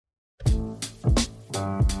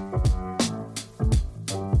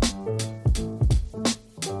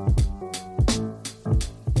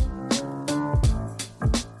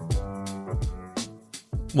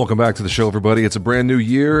Welcome back to the show, everybody. It's a brand new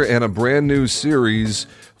year and a brand new series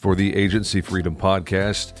for the Agency Freedom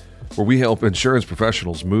Podcast, where we help insurance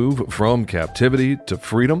professionals move from captivity to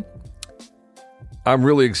freedom. I'm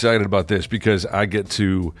really excited about this because I get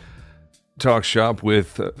to talk shop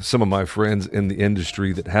with some of my friends in the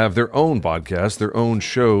industry that have their own podcasts, their own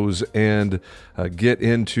shows, and get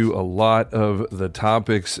into a lot of the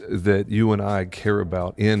topics that you and I care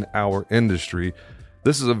about in our industry.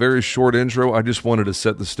 This is a very short intro. I just wanted to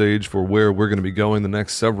set the stage for where we're going to be going the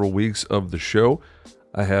next several weeks of the show.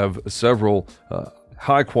 I have several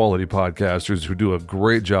high-quality podcasters who do a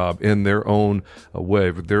great job in their own way,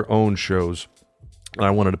 with their own shows. And I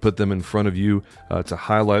wanted to put them in front of you to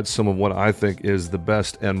highlight some of what I think is the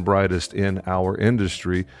best and brightest in our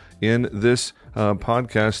industry in this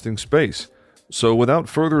podcasting space. So without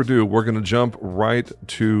further ado, we're going to jump right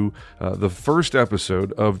to the first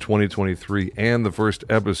episode of 2023 and the first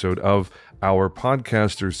episode of our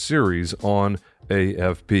podcaster series on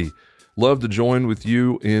AFP. Love to join with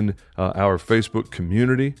you in our Facebook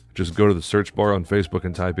community. Just go to the search bar on Facebook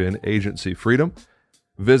and type in Agency Freedom.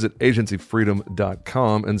 Visit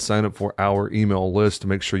agencyfreedom.com and sign up for our email list to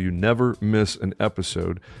make sure you never miss an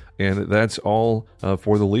episode. And that's all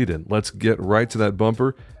for the lead-in. Let's get right to that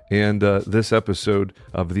bumper and this episode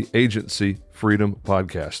of the Agency Freedom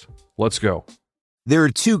Podcast. Let's go. There are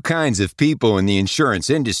two kinds of people in the insurance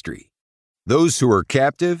industry: those who are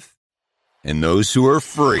captive and those who are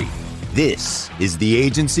free. This is the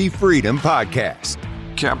Agency Freedom Podcast.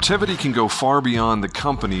 Captivity can go far beyond the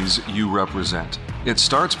companies you represent. It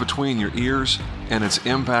starts between your ears, and its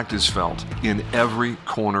impact is felt in every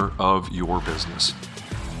corner of your business.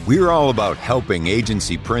 We're all about helping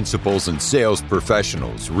agency principals and sales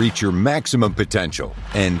professionals reach your maximum potential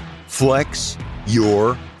and flex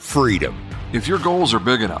your freedom. If your goals are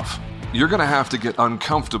big enough, you're going to have to get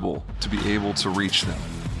uncomfortable to be able to reach them.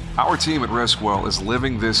 Our team at Riskwell is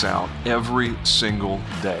living this out every single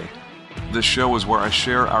day. This show is where I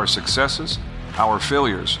share our successes, our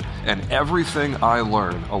failures, and everything I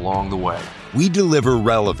learn along the way. We deliver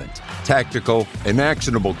relevant, tactical, and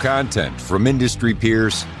actionable content from industry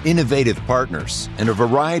peers, innovative partners, and a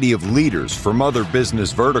variety of leaders from other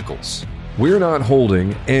business verticals. We're not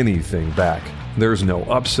holding anything back. There's no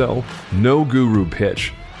upsell, no guru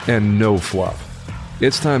pitch, and no fluff.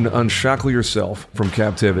 It's time to unshackle yourself from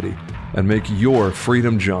captivity and make your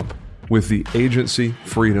freedom jump with the Agency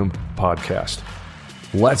Freedom Podcast.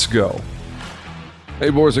 Let's go. Hey,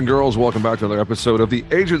 boys and girls, welcome back to another episode of the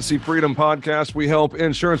Agency Freedom Podcast. We help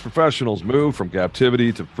insurance professionals move from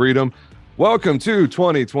captivity to freedom. Welcome to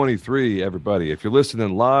 2023, everybody. If you're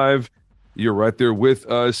listening live, you're right there with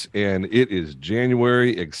us, and it is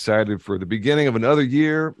January. Excited for the beginning of another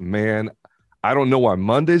year. Man, I don't know why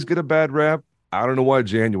Mondays get a bad rap. I don't know why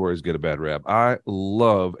January's get a bad rap. I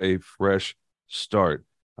love a fresh start.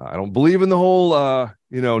 I don't believe in the whole,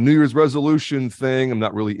 New Year's resolution thing. I'm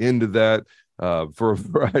not really into that. For a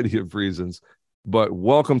variety of reasons, but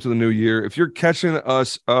welcome to the new year. If you're catching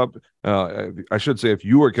us up, I should say, if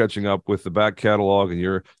you are catching up with the back catalog and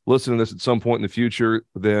you're listening to this at some point in the future,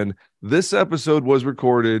 then this episode was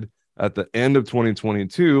recorded at the end of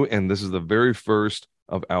 2022, and this is the very first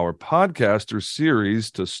of our podcaster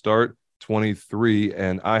series to start 23,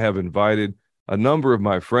 and I have invited a number of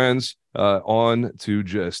my friends on to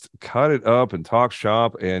just cut it up and talk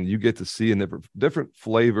shop, and you get to see a different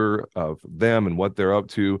flavor of them and what they're up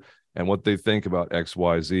to and what they think about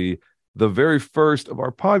XYZ. The very first of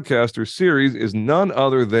our podcaster series is none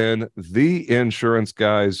other than the insurance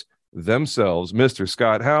guys themselves, Mr.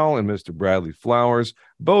 Scott Howell and Mr. Bradley Flowers,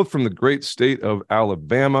 both from the great state of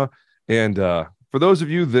Alabama. And for those of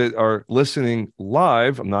you that are listening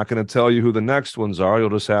live, I'm not going to tell you who the next ones are. You'll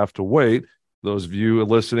just have to wait. Those of you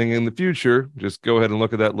listening in the future, just go ahead and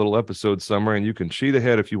look at that little episode summary, and you can cheat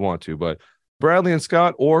ahead if you want to. But Bradley and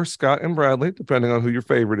Scott, or Scott and Bradley, depending on who your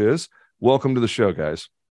favorite is, welcome to the show, guys.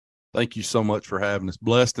 Thank you so much for having us.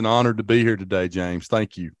 Blessed and honored to be here today, James.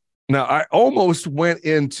 Thank you. Now, I almost went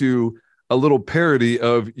into a little parody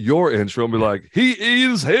of your intro and be like, he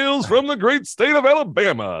hails from the great state of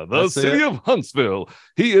Alabama, the city of Huntsville.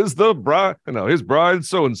 He is the bride, his bride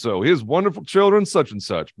so-and-so, his wonderful children such and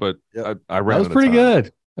such. But I ran out of time. Pretty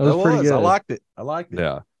good. That was pretty good. I liked it.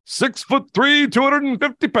 Yeah. 6'3",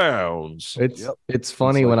 250 pounds. It's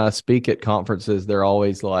funny when I speak at conferences, they're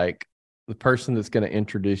always like, the person that's going to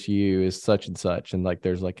introduce you is such and such. And like,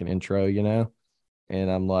 there's like an intro, and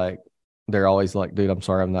I'm like, they're always like, dude, I'm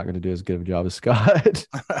sorry, I'm not going to do as good of a job as Scott.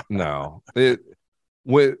 No.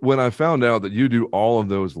 When I found out that you do all of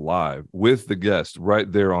those live with the guest right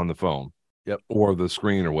there on the phone, or the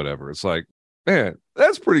screen or whatever, it's like, Man,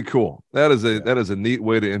 that's pretty cool. That is a neat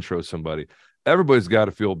way to intro somebody. Everybody's got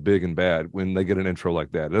to feel big and bad when they get an intro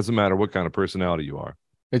like that. It doesn't matter what kind of personality you are.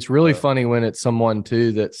 It's really funny when it's someone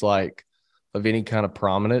too that's like of any kind of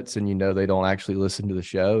prominence, and they don't actually listen to the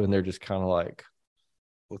show, and they're just kind of like,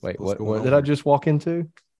 "Wait, what did I just walk into?"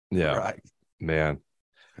 Yeah, right, man.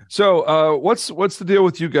 So, what's the deal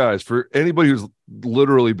with you guys? For anybody who's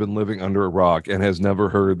literally been living under a rock and has never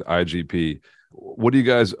heard IGP, what are you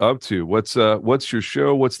guys up to? What's your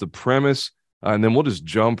show? What's the premise? And then we'll just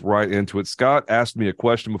jump right into it. Scott asked me a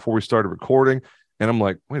question before we started recording, and I'm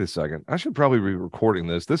like, wait a second, I should probably be recording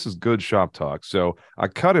this. This is good shop talk. So I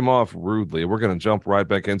cut him off rudely. We're going to jump right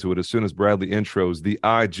back into it as soon as Bradley intros the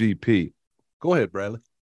IGP. Go ahead, Bradley.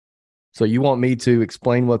 So you want me to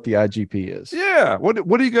explain what the IGP is? Yeah. What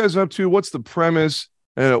are you guys up to? What's the premise?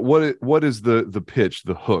 And what is the pitch,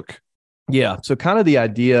 the hook? Yeah. So kind of the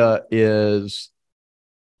idea is,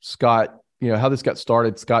 Scott, how this got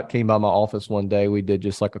started. Scott came by my office one day. We did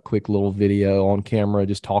just like a quick little video on camera,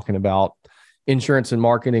 just talking about insurance and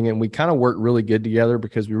marketing. And we kind of worked really good together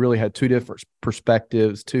because we really had two different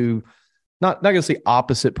perspectives, two, not going to say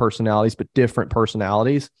opposite personalities, but different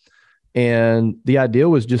personalities. And the idea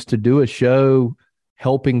was just to do a show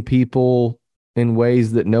helping people in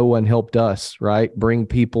ways that no one helped us, right? Bring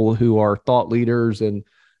people who are thought leaders and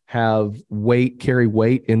carry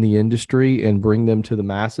weight in the industry and bring them to the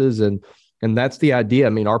masses. And that's the idea. I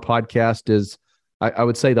mean, our podcast is, I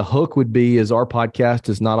would say the hook would be, is our podcast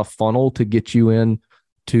is not a funnel to get you in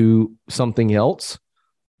to something else.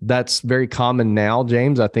 That's very common now,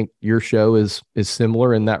 James. I think your show is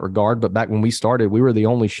similar in that regard. But back when we started, we were the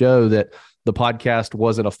only show that the podcast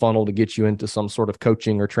wasn't a funnel to get you into some sort of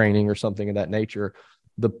coaching or training or something of that nature.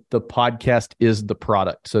 The podcast is the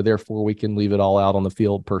product. So therefore we can leave it all out on the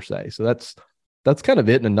field per se. So that's kind of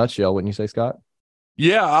it in a nutshell, wouldn't you say, Scott?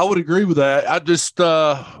 Yeah, I would agree with that. I just,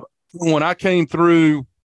 when I came through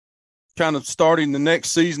kind of starting the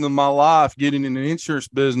next season of my life, getting in the insurance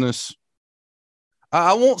business,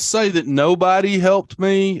 I won't say that nobody helped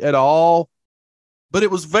me at all, but it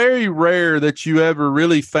was very rare that you ever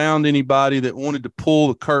really found anybody that wanted to pull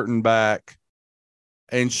the curtain back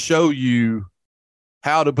and show you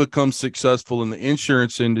how to become successful in the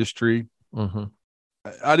insurance industry. Mm-hmm.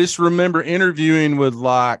 I just remember interviewing with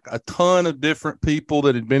like a ton of different people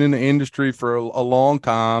that had been in the industry for a long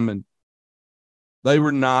time, and they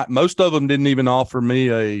were not, most of them didn't even offer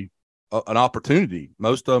me an opportunity.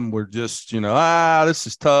 Most of them were just, this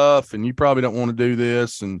is tough and you probably don't want to do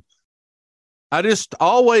this. And I just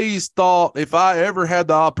always thought if I ever had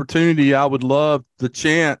the opportunity, I would love the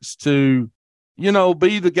chance to,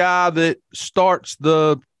 be the guy that starts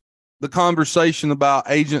the conversation about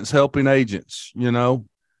agents helping agents.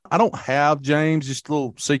 I don't have, James, just a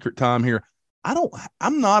little secret time here.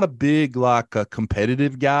 I'm not a big, like a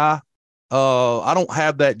competitive guy. I don't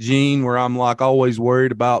have that gene where I'm like always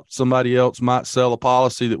worried about somebody else might sell a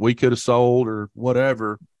policy that we could have sold or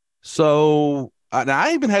whatever. So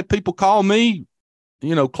I even had people call me,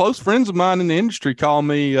 close friends of mine in the industry call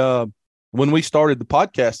me when we started the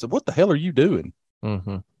podcast, said, "What the hell are you doing?"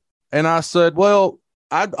 Mm-hmm. And I said, well,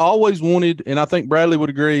 I'd always wanted, and I think Bradley would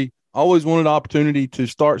agree, always wanted an opportunity to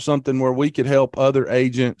start something where we could help other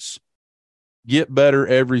agents get better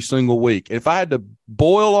every single week. If I had to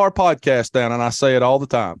boil our podcast down, and I say it all the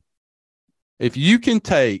time, if you can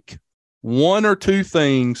take one or two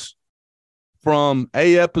things from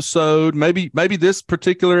a episode, maybe this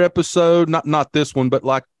particular episode, not this one, but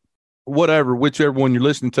like whatever, whichever one you're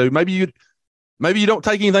listening to, maybe you don't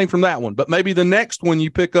take anything from that one, but maybe the next one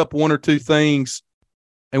you pick up one or two things.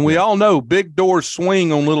 And we all know big doors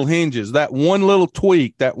swing on little hinges. That one little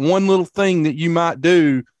tweak, that one little thing that you might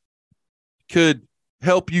do could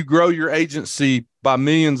help you grow your agency by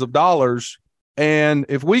millions of dollars. And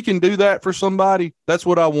if we can do that for somebody, that's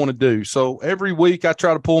what I want to do. So every week I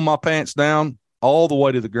try to pull my pants down all the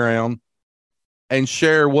way to the ground and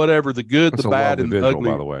share whatever the good, the bad, and the ugly.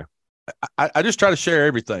 By the way, I just try to share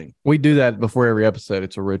everything. We do that before every episode.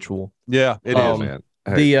 It's a ritual. Yeah, it is, man.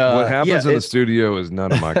 Hey, what happens in the studio is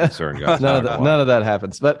none of my concern, guys. none of that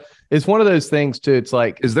happens. But it's one of those things too. It's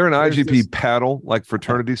like, is there an IGP paddle, like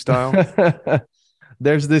fraternity style?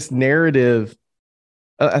 There's this narrative,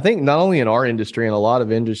 I think not only in our industry, in a lot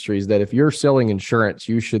of industries, that if you're selling insurance,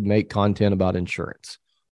 you should make content about insurance.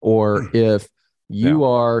 Or if you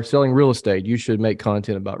are selling real estate, you should make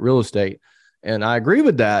content about real estate. And I agree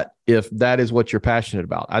with that if that is what you're passionate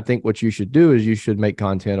about. I think what you should do is you should make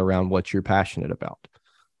content around what you're passionate about.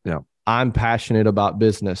 Yeah. I'm passionate about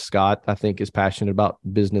business. Scott, I think, is passionate about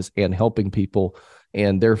business and helping people.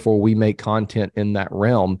 And therefore, we make content in that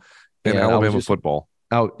realm. And Alabama football.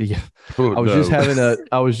 Yeah. Oh, I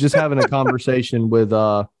was just having a conversation with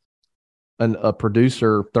a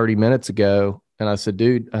producer 30 minutes ago, and I said,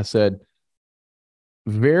 dude,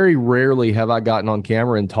 very rarely have I gotten on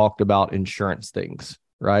camera and talked about insurance things,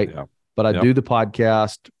 right? Yeah. But I Yep. do the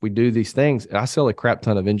podcast, we do these things, and I sell a crap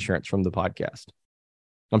ton of insurance from the podcast.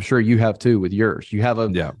 I'm sure you have too with yours. You have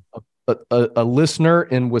a listener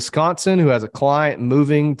in Wisconsin who has a client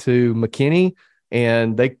moving to McKinney,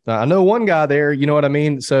 and I know one guy there, you know what I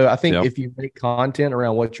mean? So I think if you make content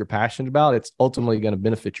around what you're passionate about, it's ultimately going to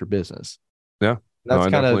benefit your business. Yeah.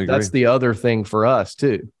 That's the other thing for us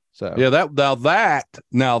too. So yeah,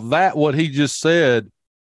 that what he just said,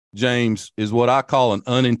 James, is what I call an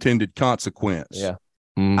unintended consequence. Yeah.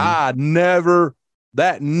 Mhm.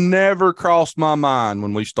 That never crossed my mind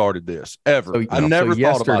when we started this ever. I never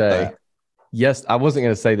thought about that. Yes, I wasn't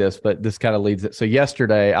going to say this, but this kind of leads it. So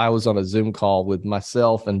yesterday I was on a Zoom call with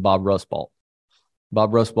myself and Bob Rusbalt.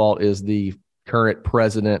 Bob Rusbalt is the current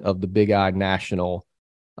president of the Big Eye National.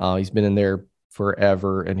 He's been in there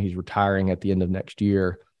forever, and he's retiring at the end of next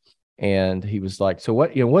year. And he was like, so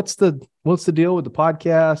what's the deal with the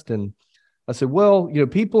podcast? And I said, well,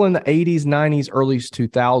 people in the 80s, 90s, early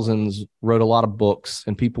 2000s wrote a lot of books,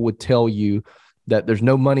 and people would tell you that there's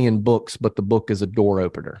no money in books, but the book is a door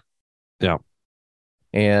opener. Yeah.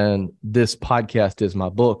 And this podcast is my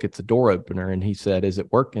book. It's a door opener. And he said, is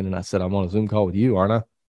it working? And I said, I'm on a Zoom call with you, aren't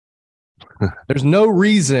I? There's no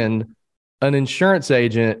reason an insurance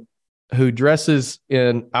agent who dresses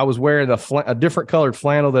in, I was wearing a different colored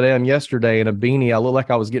flannel than I am yesterday and a beanie. I looked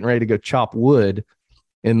like I was getting ready to go chop wood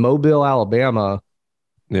in Mobile, Alabama.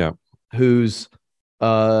 Yeah. Who's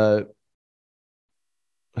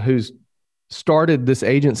started this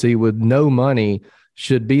agency with no money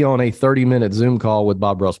should be on a 30-minute Zoom call with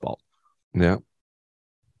Bob Rusbalt. Yeah.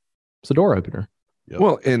 It's a door opener. Yep.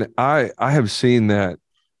 Well, and I have seen that,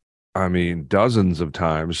 I mean, dozens of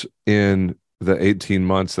times in the 18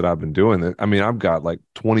 months that I've been doing it. I mean, I've got like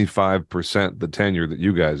 25% the tenure that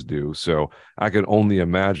you guys do. So I can only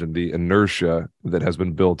imagine the inertia that has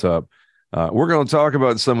been built up. We're going to talk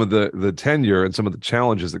about some of the tenure and some of the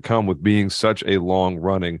challenges that come with being such a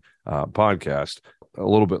long-running podcast a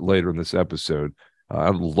little bit later in this episode.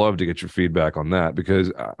 I'd love to get your feedback on that,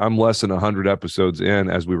 because I'm less than 100 episodes in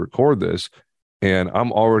as we record this, and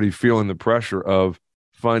I'm already feeling the pressure of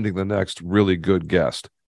finding the next really good guest.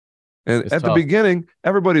 And It's at tough. the beginning,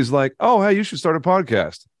 everybody's like, oh, hey, you should start a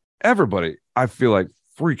podcast. Everybody, I feel like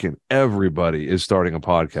freaking everybody is starting a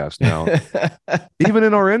podcast now. Even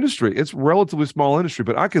in our industry, it's a relatively small industry,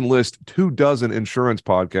 but I can list 24 insurance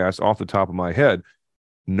podcasts off the top of my head.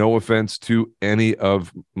 No offense to any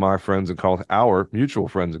of my friends and colleagues, our mutual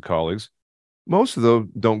friends and colleagues. Most of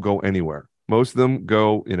them don't go anywhere. Most of them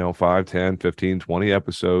go, 5, 10, 15, 20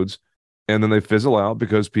 episodes, and then they fizzle out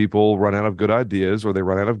because people run out of good ideas, or they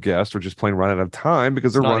run out of guests, or just plain run out of time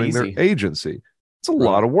because they're running their agency. It's a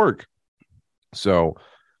lot of work. So,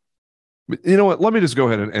 you know what? Let me just go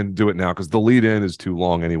ahead and do it now, because the lead in is too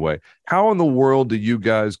long anyway. How in the world do you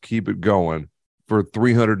guys keep it going for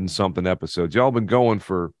 300 and something episodes? Y'all been going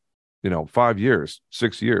for, 5 years,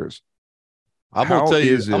 6 years. I'm going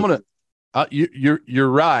to tell you, you're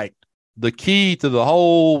right. The key to the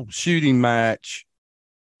whole shooting match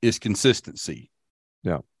is consistency.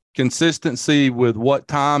 Yeah. Consistency with what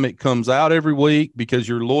time it comes out every week, because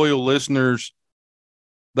your loyal listeners,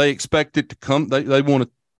 they expect it to come. They want to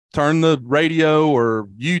turn the radio or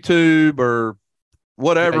YouTube or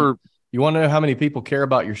whatever. You want to know how many people care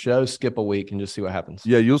about your show? Skip a week and just see what happens.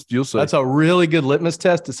 Yeah, you'll see. That's a really good litmus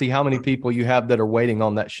test to see how many people you have that are waiting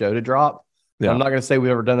on that show to drop. Yeah. I'm not going to say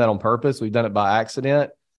we've ever done that on purpose. We've done it by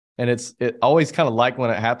accident. And it always kind of like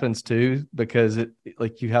when it happens too, because it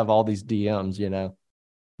like you have all these DMs,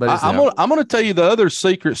 But I'm going to tell you the other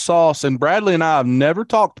secret sauce, and Bradley and I have never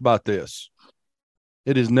talked about this.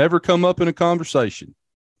 It has never come up in a conversation.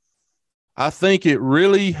 I think it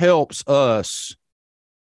really helps us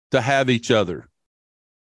to have each other.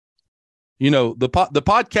 The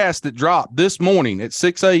podcast that dropped this morning at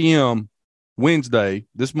 6 a.m. Wednesday,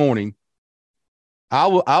 this morning, I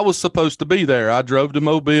was supposed to be there. I drove to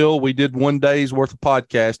Mobile. We did 1 day's worth of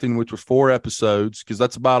podcasting, which was 4 episodes, because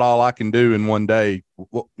that's about all I can do in 1 day,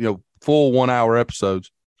 full 1 hour episodes.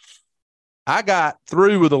 I got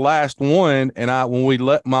through with the last one, and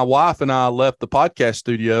when my wife and I left the podcast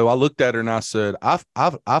studio, I looked at her and I said,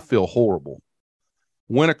 I feel horrible.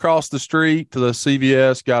 Went across the street to the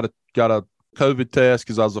CVS, got a COVID test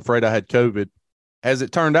because I was afraid I had COVID. As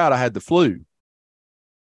it turned out, I had the flu.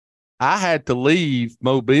 I had to leave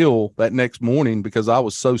Mobile that next morning because I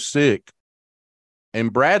was so sick.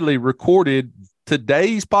 And Bradley recorded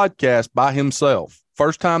today's podcast by himself.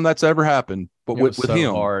 First time that's ever happened, but with so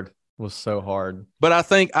him. Hard. It was so hard. But I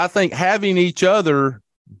think having each other,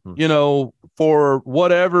 you know, for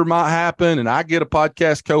whatever might happen, and I get a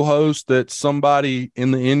podcast co-host that's somebody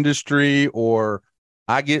in the industry, or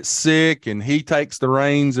I get sick and he takes the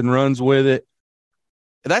reins and runs with it.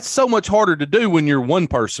 That's so much harder to do when you're one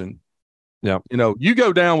person. Yeah. You know, you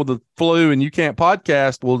go down with the flu and you can't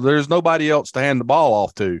podcast. Well, there's nobody else to hand the ball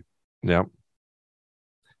off to. Yeah.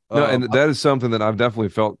 No, and that is something that I've definitely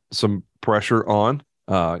felt some pressure on.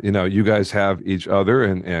 You know, you guys have each other,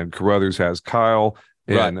 and Carruthers has Kyle.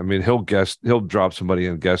 And right. I mean, he'll drop somebody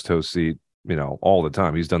in guest host seat, you know, all the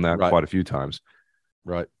time. He's done that quite a few times.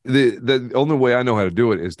 Right. The only way I know how to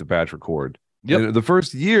do it is to batch record. Yep. And the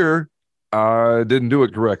first year, I didn't do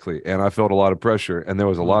it correctly, and I felt a lot of pressure. And there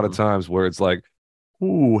was a lot of times where it's like,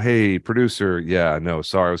 "Ooh, hey, producer, yeah, no,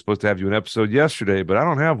 sorry, I was supposed to have you an episode yesterday, but I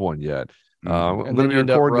don't have one yet." And then you end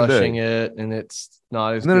up rushing it, and it's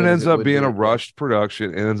not as. And then good it ends as up being be. a rushed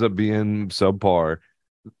production. It ends up being subpar.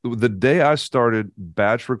 The day I started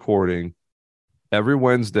batch recording every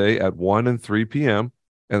Wednesday at 1 and 3 p.m.,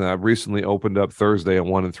 and I've recently opened up Thursday at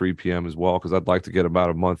 1 and 3 p.m. as well, because I'd like to get about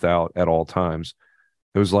a month out at all times.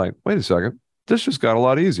 It was like, wait a second, this just got a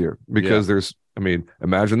lot easier, because there's, I mean,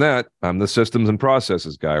 imagine that. I'm the systems and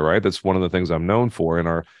processes guy, right? That's one of the things I'm known for in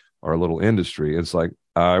our little industry. It's like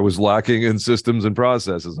I was lacking in systems and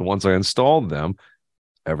processes, and once I installed them,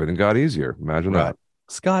 everything got easier. Imagine that.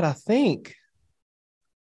 Scott, I think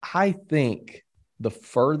the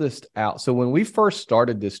furthest out. So when we first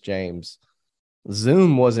started this, James,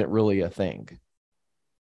 Zoom wasn't really a thing.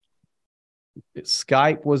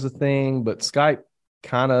 Skype was a thing, but Skype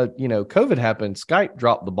kind of, you know, COVID happened. Skype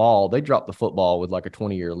dropped the ball. They dropped the football with like a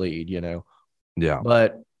 20-year lead, you know? Yeah.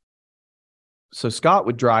 But so Scott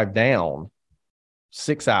would drive down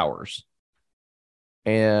 6 hours,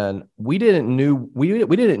 and we didn't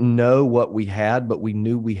know what we had, but we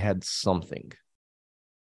knew we had something.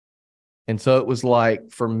 And so it was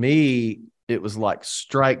like, for me, it was like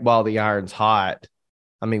strike while the iron's hot.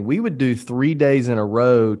 I mean, we would do 3 days in a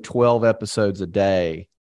row, 12 episodes a day.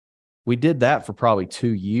 We did that for probably 2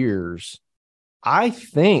 years. I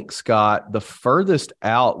think, Scott, the furthest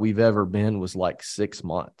out we've ever been was like 6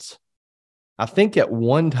 months. I think at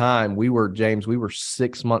one time we were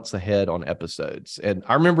 6 months ahead on episodes. And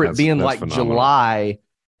I remember it being like phenomenal. July,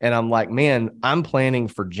 and I'm like, man, I'm planning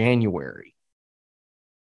for January.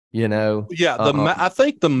 You know? Yeah, I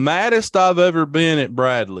think the maddest I've ever been at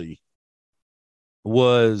Bradley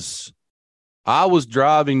was I was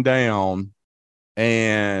driving down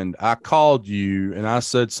and I called you and I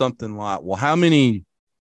said something like, well, how many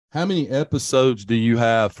episodes do you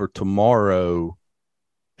have for tomorrow?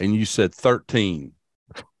 And you said 13.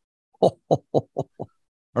 Or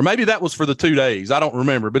maybe that was for the 2 days. I don't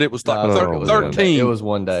remember, but it was like 13. It was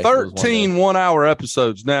one day. 13 1-hour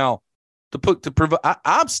episodes. Now,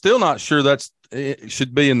 I'm still not sure it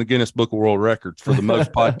should be in the Guinness Book of World Records for the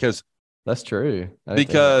most podcasts. That's true.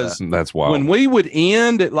 Because that's wild. When we would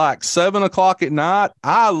end at like 7:00 at night,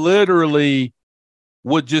 I literally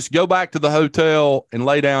would just go back to the hotel and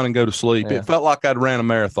lay down and go to sleep. Yeah. It felt like I'd ran a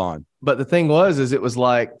marathon. But the thing was, it was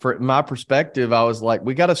like, from my perspective, I was like,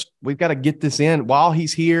 we've got to get this in while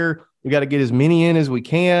he's here. We got to get as many in as we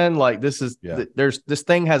can. Like, this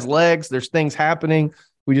thing has legs. There's things happening.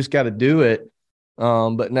 We just got to do it.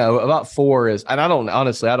 But no, about 4 is, and I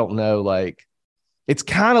don't know. Like, it's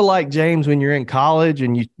kind of like, James, when you're in college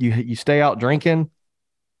and you stay out drinking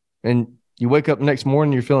and you wake up the next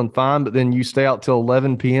morning, you're feeling fine, but then you stay out till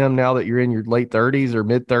 11 p.m. now that you're in your late 30s or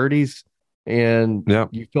mid 30s. And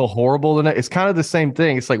you feel horrible. And it's kind of the same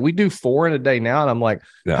thing. It's like, we do 4 in a day now. And I'm like,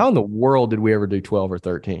 how in the world did we ever do 12 or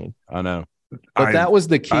 13? I know. But that was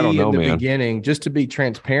the key in the beginning, just to be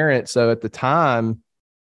transparent. So at the time,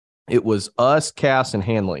 it was us, Cass, and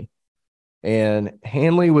Hanley. And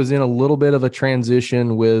Hanley was in a little bit of a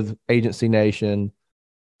transition with Agency Nation.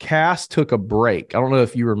 Cass took a break. I don't know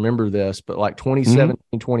if you remember this, but like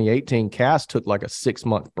 2017, 2018, Cass took like a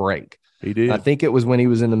 6-month break. He did. I think it was when he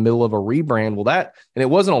was in the middle of a rebrand. Well, and it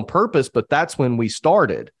wasn't on purpose, but that's when we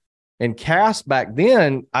started. And Cass back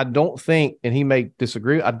then, I don't think, and he may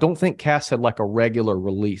disagree, I don't think Cass had like a regular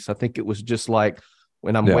release. I think it was just like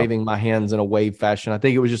when I'm waving my hands in a wave fashion. I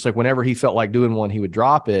think it was just like whenever he felt like doing one, he would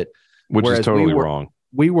drop it. Which is totally wrong.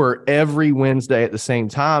 We were every Wednesday at the same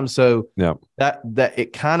time. So that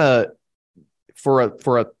it kind of, for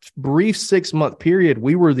a brief 6-month period,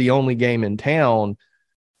 we were the only game in town.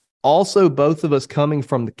 Also, both of us coming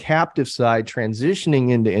from the captive side,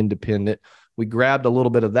 transitioning into independent, we grabbed a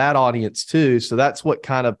little bit of that audience too. So that's what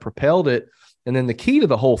kind of propelled it. And then the key to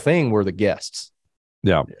the whole thing were the guests.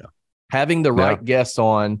 Yeah. having the right guests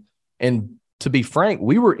on. And to be frank,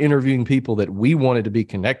 we were interviewing people that we wanted to be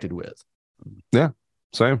connected with. Yeah,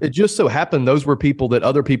 same. It just so happened those were people that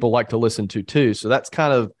other people like to listen to too. So that's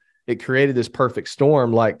kind of, it created this perfect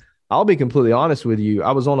storm. Like, I'll be completely honest with you.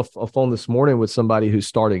 I was on a phone this morning with somebody who's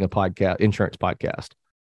starting a podcast, insurance podcast,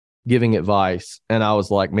 giving advice. And I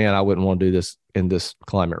was like, man, I wouldn't want to do this in this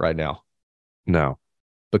climate right now. No.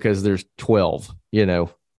 Because there's 12,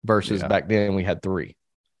 versus back then we had 3.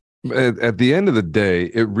 At the end of the day,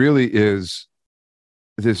 it really is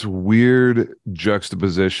this weird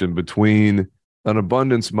juxtaposition between an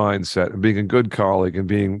abundance mindset and being a good colleague and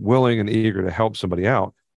being willing and eager to help somebody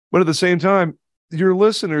out. But at the same time, your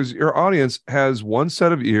listeners, your audience has one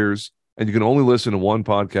set of ears and you can only listen to one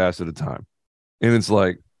podcast at a time. And it's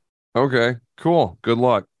like, okay, cool. Good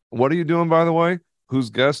luck. What are you doing, by the way? Who's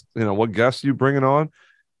guest? What guests you bringing on?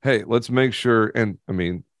 Hey, let's make sure. And I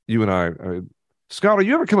mean, you and I Scott, are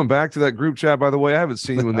you ever coming back to that group chat, by the way? I haven't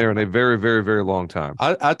seen you in there in a very, very, very long time.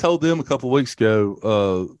 I told them a couple of weeks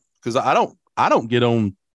ago, because I don't get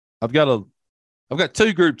on. I've got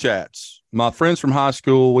 2 group chats. My friends from high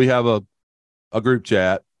school, we have a group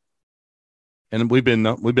chat, and we've been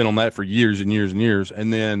on that for years and years and years.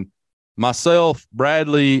 And then myself,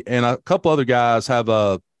 Bradley, and a couple other guys have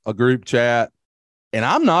a group chat, and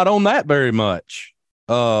I'm not on that very much.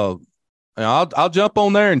 I'll jump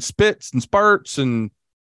on there and spits and spurts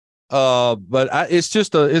but it's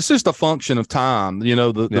just a function of time.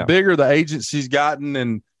 The bigger the agency's gotten,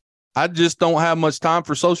 and I just don't have much time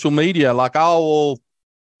for social media. Like I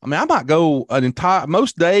might go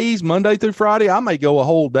most days, Monday through Friday, I may go a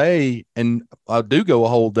whole day, and I do go a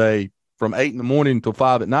whole day from 8 a.m. until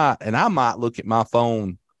 5 p.m, and I might look at my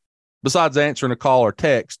phone, besides answering a call or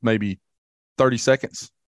text, maybe 30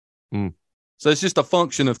 seconds. So it's just a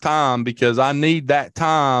function of time, because I need that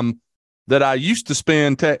time that I used to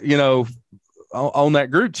spend, on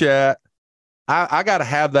that group chat. I got to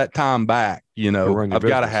have that time back. I've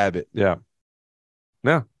got to have it. Yeah.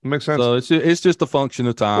 Yeah, it makes sense. So it's just a function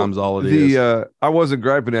of time, all it is. I wasn't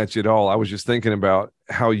griping at you at all. I was just thinking about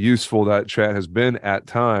how useful that chat has been at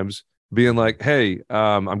times, being like, hey,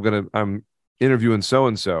 I'm interviewing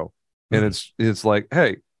so-and-so. And it's like,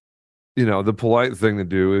 hey, the polite thing to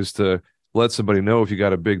do is to let somebody know if you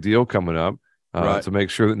got a big deal coming up, right, to make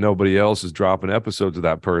sure that nobody else is dropping episodes of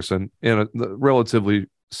that person in a relatively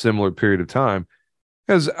similar period of time.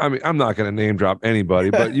 Because, I'm not going to name drop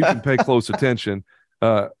anybody, but you can pay close attention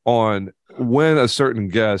on when a certain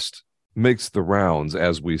guest makes the rounds,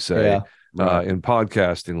 as we say, in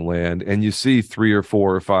podcasting land, and you see 3 or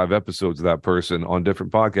 4 or 5 episodes of that person on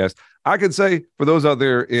different podcasts. I can say, for those out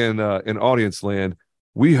there in audience land,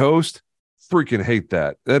 we host freaking hate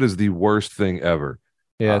that. That is the worst thing ever.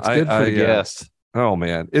 Yeah, it's good for the guest. Oh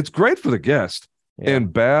man, it's great for the guest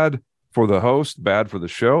and bad for the host, bad for the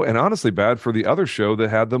show, and honestly bad for the other show that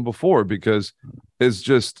had them before, because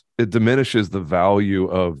it diminishes the value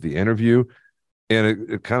of the interview, and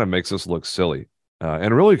it kind of makes us look silly. And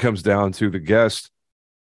it really comes down to the guest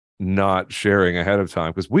not sharing ahead of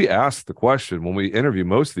time, because we ask the question when we interview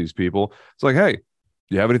most of these people. It's like, hey,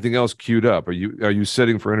 do you have anything else queued up? Are you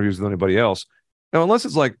sitting for interviews with anybody else? Now, unless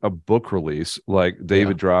it's like a book release, like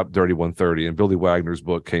David dropped Dirty 130 and Billy Wagner's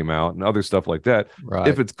book came out and other stuff like that. Right.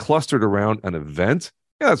 If it's clustered around an event,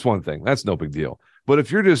 that's one thing. That's no big deal. But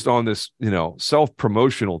if you're just on this,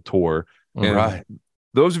 self-promotional tour, and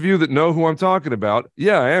those of you that know who I'm talking about,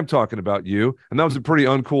 I am talking about you. And that was a pretty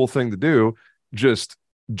uncool thing to do, just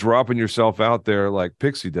dropping yourself out there like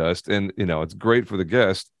pixie dust. And, it's great for the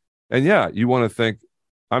guest. And you want to think,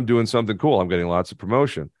 I'm doing something cool. I'm getting lots of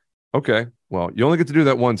promotion. Okay, well, you only get to do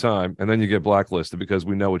that one time, and then you get blacklisted because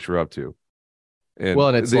we know what you're up to. And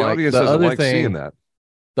it's the audience doesn't like seeing that.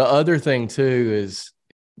 The other thing too is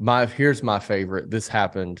here's my favorite. This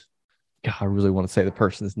happened. God, I really want to say the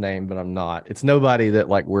person's name, but I'm not. It's nobody that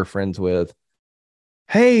we're friends with.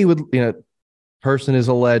 Hey, person is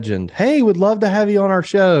a legend. Hey, would love to have you on our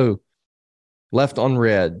show. Left on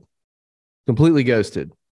red. Completely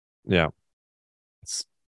ghosted. Yeah.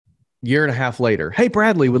 Year and a half later, hey,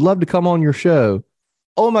 Bradley, would love to come on your show.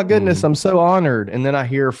 Oh my goodness, I'm so honored. And then I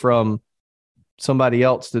hear from somebody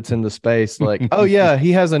else that's in the space like, oh yeah,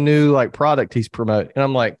 he has a new product he's promoting. And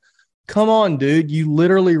I'm like, come on, dude, you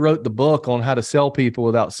literally wrote the book on how to sell people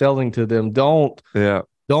without selling to them. Don't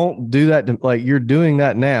do that. You're doing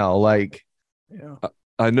that now.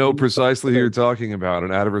 I know precisely who you're talking about.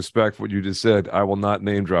 And out of respect for what you just said, I will not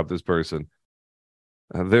name drop this person.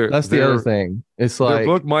 That's the other thing. It's their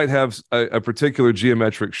book might have a particular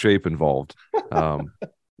geometric shape involved. I don't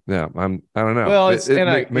know. Well,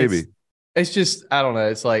 maybe it's just, I don't know.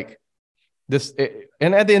 It's like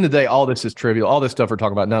and at the end of the day, all this is trivial. All this stuff we're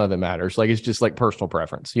talking about, none of it matters. Like, it's just like personal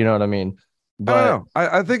preference. You know what I mean? But I don't know.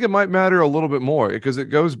 I think it might matter a little bit more because it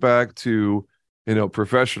goes back to,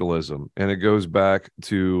 professionalism, and it goes back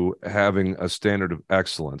to having a standard of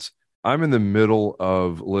excellence. I'm in the middle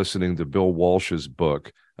of listening to Bill Walsh's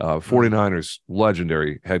book, 49ers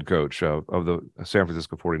legendary head coach of the San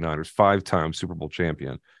Francisco 49ers, 5-time Super Bowl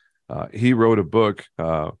champion. He wrote a book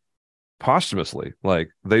posthumously. Like,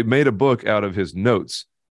 they made a book out of his notes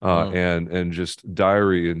and just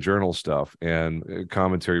diary and journal stuff and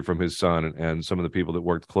commentary from his son and some of the people that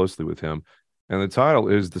worked closely with him. And the title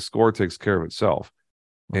is "The Score Takes Care of Itself."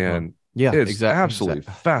 And it's absolutely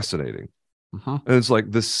fascinating. And it's like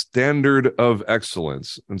the standard of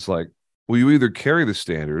excellence. It's like, well, you either carry the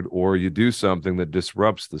standard or you do something that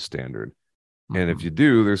disrupts the standard. And if you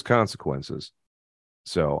do, there's consequences.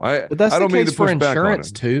 So I don't mean to push back on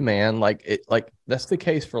it. Too, man. Like that's the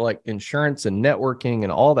case for like insurance and networking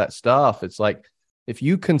and all that stuff. It's like, if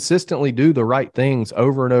you consistently do the right things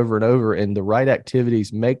over and over and over, and the right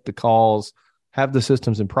activities, make the calls, have the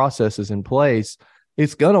systems and processes in place,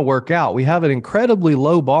 it's going to work out. We have an incredibly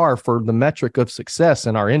low bar for the metric of success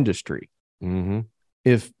in our industry.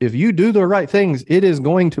 If you do the right things, it is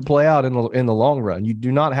going to play out in the long run. You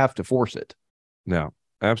do not have to force it. No,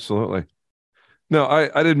 absolutely. No,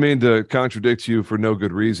 I didn't mean to contradict you for no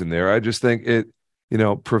good reason there. I just think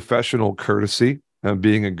professional courtesy and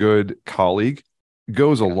being a good colleague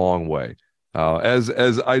goes a long way.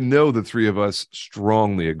 As I know the three of us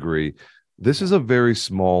strongly agree, this is a very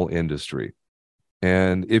small industry.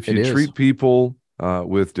 And if you treat people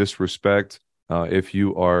with disrespect, if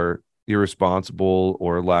you are irresponsible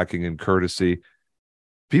or lacking in courtesy,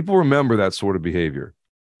 people remember that sort of behavior.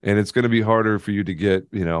 And it's going to be harder for you to get,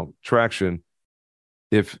 traction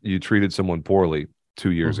if you treated someone poorly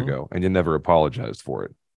 2 years ago and you never apologized for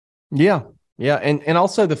it. Yeah. Yeah. And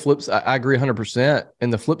also the flip side, I agree 100%.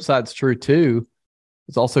 And the flip side's true too.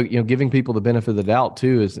 It's also, giving people the benefit of the doubt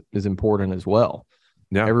too is important as well.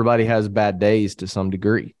 Yeah. Everybody has bad days to some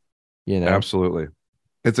degree, Absolutely.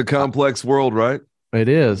 It's a complex world, right? It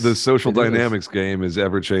is. The social dynamics game is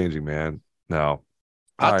ever changing, man. No.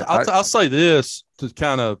 I'll say this to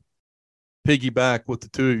kind of piggyback what the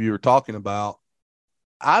two of you are talking about.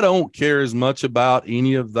 I don't care as much about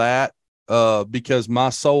any of that because my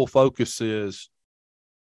sole focus is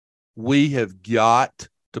we have got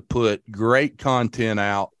to put great content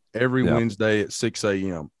out every Wednesday at 6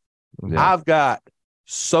 a.m. Yeah. I've got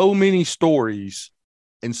so many stories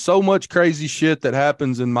and so much crazy shit that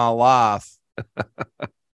happens in my life.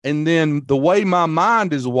 And then the way my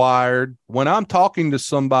mind is wired, when I'm talking to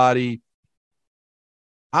somebody,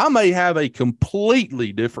 I may have a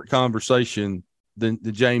completely different conversation than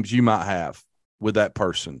the James you might have with that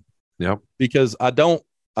person. Yep. Because I don't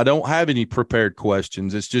have any prepared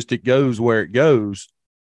questions. It's just, it goes where it goes.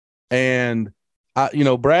 And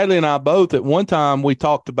Bradley and I both at one time, we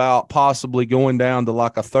talked about possibly going down to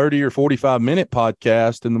like a 30 or 45 minute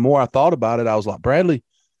podcast. And the more I thought about it, I was like, Bradley,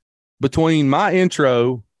 between my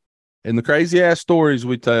intro and the crazy ass stories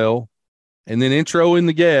we tell, and then introing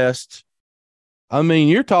the guests, I mean,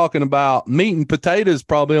 you're talking about meat and potatoes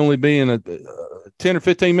probably only being a 10 or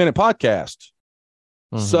 15 minute podcast.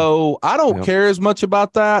 So I don't care as much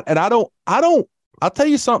about that. And I'll tell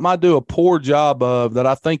you something I do a poor job of that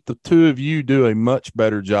I think the two of you do a much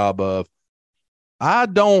better job of. I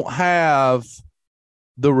don't have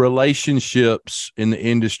the relationships in the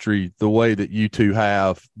industry the way that you two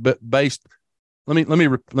have, but let me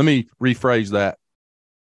rephrase that.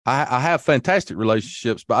 I have fantastic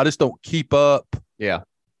relationships, but I just don't keep up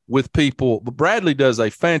with people. But Bradley does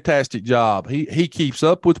a fantastic job. He keeps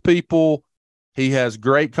up with people. He has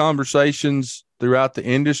great conversations throughout the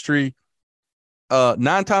industry. 9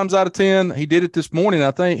 times out of 10, he did it this morning.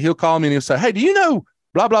 I think he'll call me and he'll say, "Hey, do you know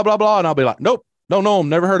blah, blah, blah, blah?" And I'll be like, "Nope, don't know him.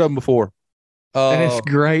 Never heard of him before." And it's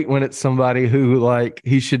great when it's somebody who, like,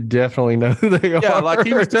 he should definitely know who they are. Yeah, like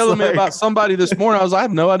he was telling me about somebody this morning. I was like, I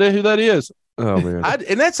have no idea who that is. Oh, man.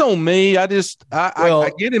 And that's on me. I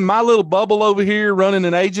get in my little bubble over here running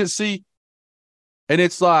an agency, and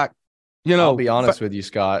it's like, I'll be honest with you,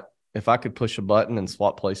 Scott. If I could push a button and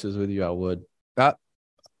swap places with you, I would.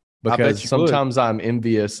 Because sometimes I'm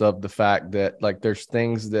envious of the fact that, like, there's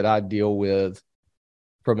things that I deal with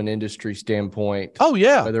from an industry standpoint. Oh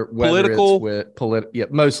yeah. Whether political, it's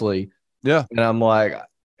with mostly. Yeah. And I'm like,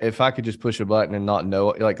 if I could just push a button and not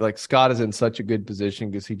know it, like Scott is in such a good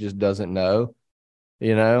position because he just doesn't know,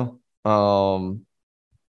 but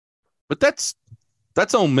that's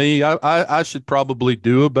on me. I should probably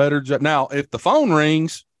do a better job. Now, if the phone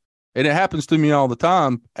rings, and it happens to me all the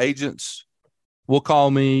time, agents will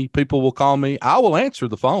call me. People will call me. I will answer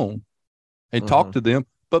the phone and talk to them.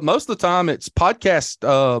 But most of the time, it's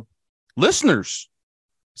podcast listeners.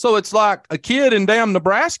 So it's like a kid in damn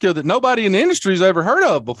Nebraska that nobody in the industry has ever heard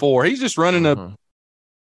of before. He's just running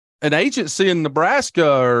an agency in Nebraska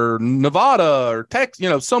or Nevada or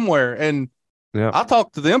Texas, somewhere. And I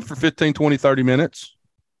talk to them for 15, 20, 30 minutes.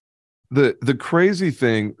 The crazy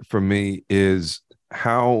thing for me is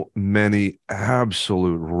how many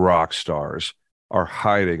absolute rock stars are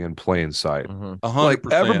hiding in plain sight. 100%. Like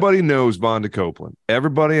everybody knows Vonda Copeland.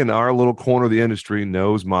 Everybody in our little corner of the industry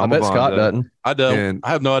knows Mama I bet Vonda. Scott doesn't. I don't. And, I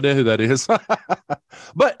have no idea who that is.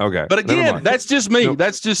 But again, that's just me. No,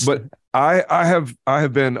 that's just. But I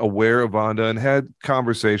have been aware of Vonda and had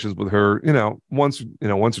conversations with her. Once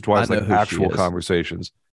or twice, like actual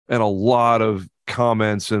conversations, and a lot of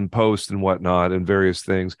comments and posts and whatnot and various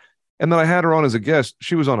things. And then I had her on as a guest.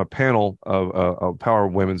 She was on a panel of a Power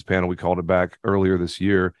Women's panel. We called it back earlier this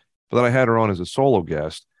year. But then I had her on as a solo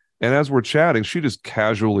guest. And as we're chatting, she just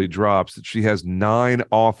casually drops that she has 9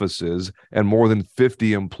 offices and more than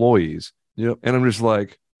 50 employees. Yep. And I'm just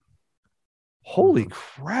like, holy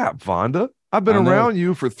crap, Vonda. I've been around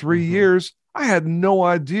you for 3 years. I had no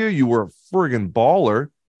idea you were a friggin' baller,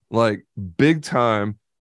 like big time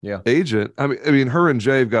agent. I mean, her and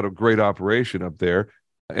Jay have got a great operation up there.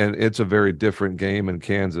 And it's a very different game in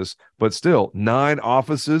Kansas, but still 9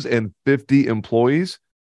 offices and 50 employees.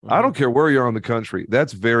 I don't care where you are in the country.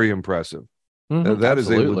 That's very impressive. That is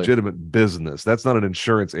a legitimate business. That's not an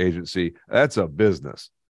insurance agency. That's a business.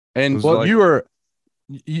 And James,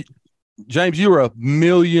 you are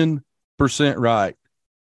 1,000,000% right.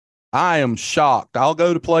 I am shocked. I'll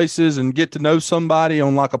go to places and get to know somebody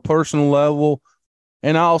on like a personal level.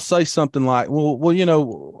 And I'll say something like,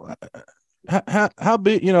 how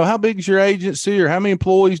big, how big is your agency or how many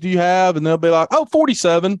employees do you have? And they'll be like,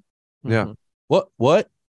 47. Yeah. What?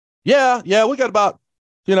 Yeah. We got about,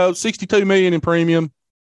 62 million in premium.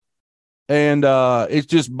 And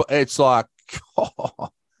it's like,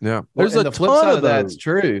 yeah. There's the flip side of that's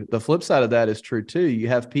true. The flip side of that is true too. You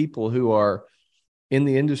have people who are in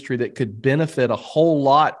the industry that could benefit a whole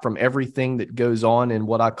lot from everything that goes on in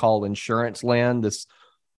what I call insurance land, this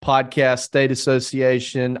podcast, state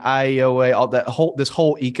association, IEOA, all this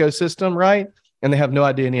whole ecosystem, right? And they have no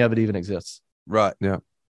idea any of it even exists. Right. Yeah.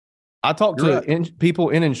 I talk to people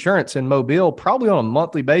in insurance in Mobile probably on a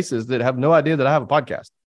monthly basis that have no idea that I have a podcast.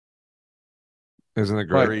 Isn't it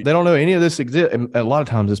great? Right? They don't know any of this exists. And a lot of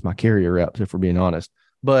times it's my carrier reps, if we're being honest.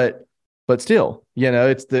 But still,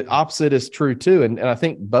 it's the opposite is true too. And I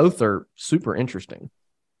think both are super interesting.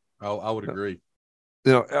 Oh, I would agree.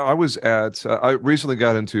 I recently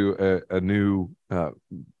got into a new, I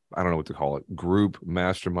don't know what to call it, group,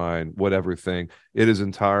 mastermind, whatever thing. It is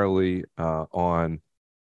entirely on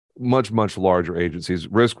much, much larger agencies.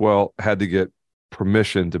 Riskwell had to get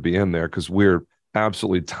permission to be in there because we're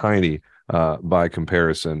absolutely tiny by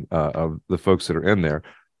comparison of the folks that are in there.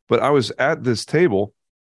 But I was at this table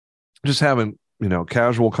just having,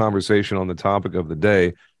 casual conversation on the topic of the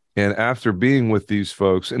day. And after being with these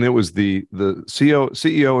folks, and it was the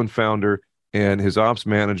CEO and founder and his ops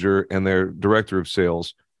manager and their director of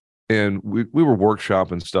sales, and we were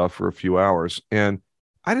workshopping stuff for a few hours. And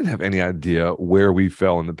I didn't have any idea where we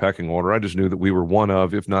fell in the pecking order. I just knew that we were one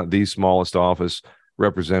of, if not the smallest office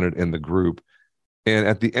represented in the group. And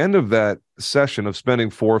at the end of that session of spending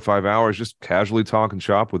 4 or 5 hours just casually talking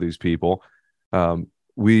shop with these people,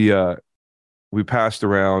 we passed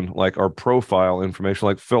around like our profile information,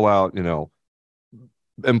 like fill out,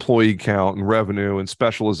 employee count and revenue and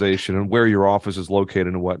specialization and where your office is located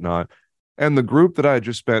and whatnot. And the group that I had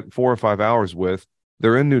just spent 4 or 5 hours with,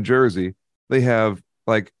 they're in New Jersey. They have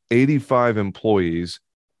like 85 employees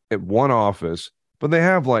at one office, but they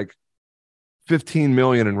have like 15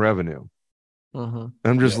 million in revenue. And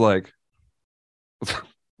I'm just like,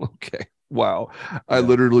 okay, wow. I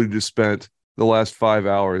literally just spent the last 5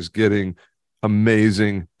 hours getting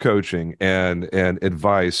amazing coaching and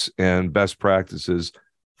advice and best practices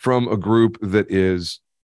from a group that is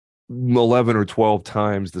 11 or 12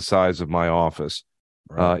 times the size of my office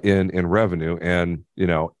in revenue and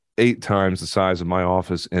 8 times the size of my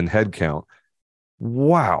office in headcount.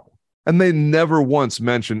 Wow. And they never once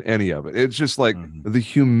mentioned any of it. It's just like the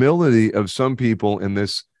humility of some people in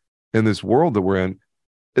this world that we're in.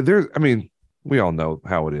 We all know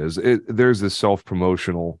how it is. There's this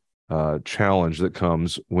self-promotional challenge that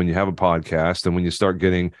comes when you have a podcast and when you start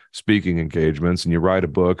getting speaking engagements and you write a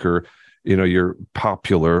book or you're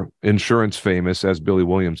popular, insurance famous, as Billy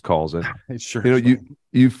Williams calls it.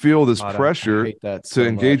 You feel this pressure to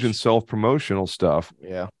engage in self-promotional stuff.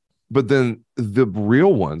 Yeah. But then the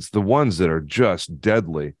real ones, the ones that are just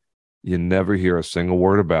deadly, you never hear a single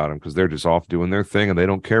word about them because they're just off doing their thing and they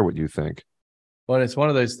don't care what you think. Well, it's one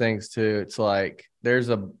of those things too. It's like there's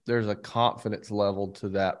a confidence level to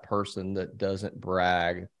that person that doesn't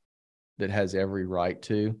brag, that has every right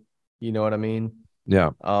to. You know what I mean?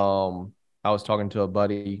 Yeah. I was talking to a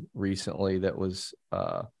buddy recently that was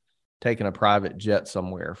taking a private jet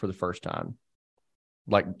somewhere for the first time,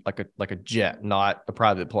 like a jet, not a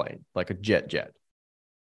private plane, like a jet.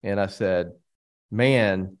 And I said,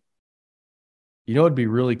 "Man, you know what'd be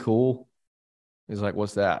really cool?" He's like,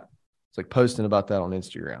 "What's that?" It's like posting about that on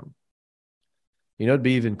Instagram. You know, it'd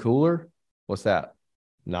be even cooler. What's that?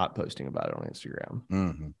 Not posting about it on Instagram.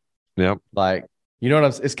 Mm-hmm. Yep. Like, you know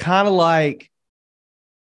what it's kind of like,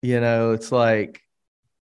 you know, it's like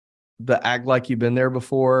the act like you've been there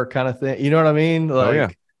before kind of thing. You know what I mean?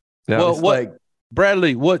 Like, yeah. Well, like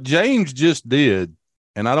Bradley, what James just did,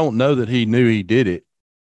 and I don't know that he knew he did it.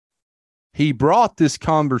 He brought this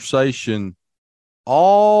conversation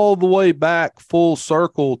all the way back full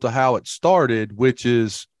circle to how it started, which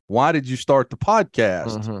is, why did you start the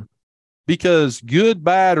podcast? Mm-hmm. Because good,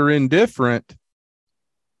 bad, or indifferent,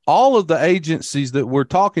 all of the agencies that we're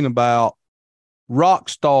talking about, rock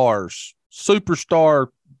stars, superstar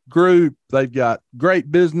group, they've got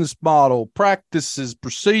great business model, practices,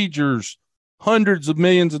 procedures, hundreds of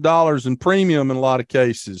millions of dollars in premium in a lot of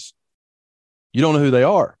cases. You don't know who they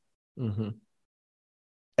are. Mm-hmm.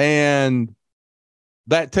 And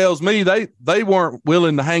that tells me they weren't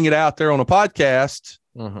willing to hang it out there on a podcast.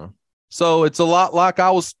 Mm-hmm. So it's a lot like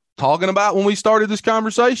I was talking about when we started this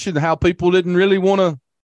conversation, how people didn't really want to.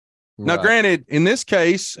 Now, granted, in this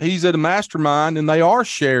case, he's at a mastermind and they are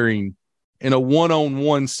sharing in a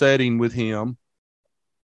one-on-one setting with him.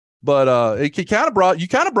 But you kind of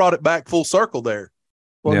brought it back full circle there.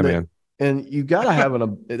 Well, yeah, man. And you got to have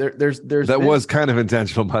there's that was kind of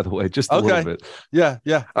intentional, by the way, just a little bit. Yeah.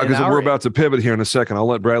 Because we're about to pivot here in a second. I'll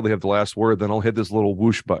let Bradley have the last word, then I'll hit this little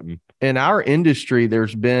whoosh button. In our industry,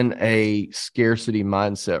 there's been a scarcity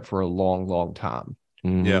mindset for a long, long time.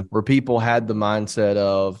 Mm-hmm. Yeah. Where people had the mindset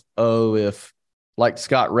of, oh, if, like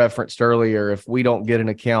Scott referenced earlier, if we don't get an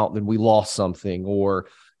account, then we lost something. Or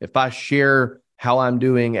if I share how I'm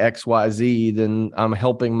doing XYZ, then I'm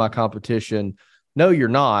helping my competition. No, you're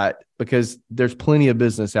not, because there's plenty of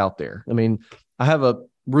business out there. I mean, I have a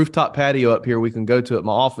rooftop patio up here we can go to at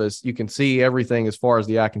my office. You can see everything as far as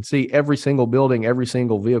the eye can see. Every single building, every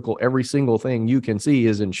single vehicle, every single thing you can see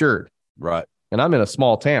is insured. Right. And I'm in a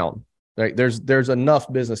small town. Right? There's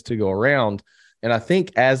enough business to go around. And I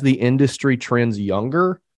think as the industry trends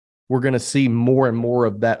younger, we're going to see more and more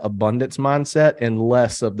of that abundance mindset and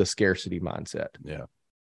less of the scarcity mindset. Yeah.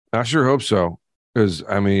 I sure hope so. Because,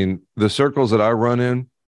 I mean, the circles that I run in,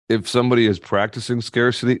 if somebody is practicing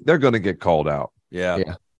scarcity, they're going to get called out.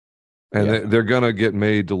 Yeah. And they're going to get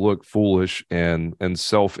made to look foolish and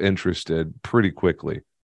self-interested pretty quickly.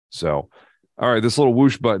 So, all right, this little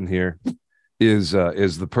whoosh button here is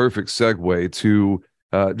the perfect segue to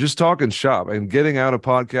just talking shop and getting out of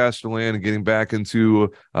podcaster land and getting back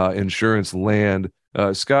into insurance land.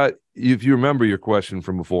 Scott, if you remember your question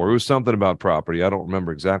from before, it was something about property. I don't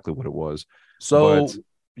remember exactly what it was. So,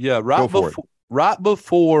 right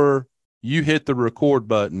before you hit the record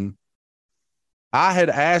button, I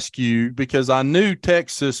had asked you, because I knew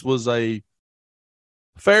Texas was a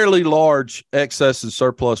fairly large excess and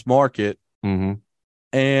surplus market. Mm-hmm.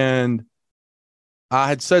 And I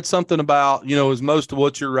had said something about, is most of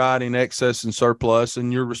what you're writing excess and surplus,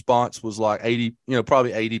 and your response was like 80,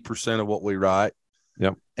 probably 80% of what we write.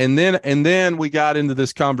 Yep. And then we got into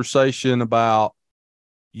this conversation about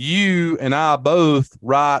you and I both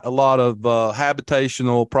write a lot of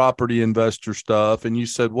habitational property investor stuff. And you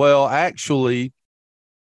said, well, actually,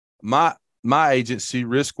 my agency,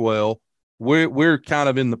 Riskwell, we're kind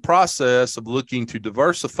of in the process of looking to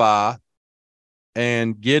diversify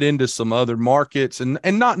and get into some other markets and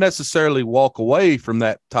not necessarily walk away from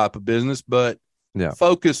that type of business, but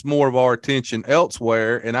focus more of our attention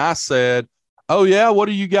elsewhere. And I said, oh yeah,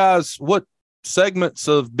 what segments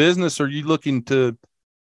of business are you looking to,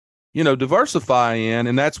 diversify in?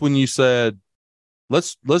 And that's when you said,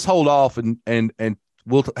 let's hold off and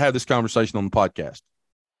we'll have this conversation on the podcast.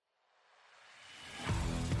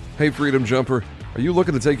 Hey, Freedom Jumper, are you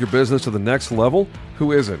looking to take your business to the next level?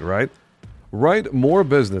 Who isn't, right? Write more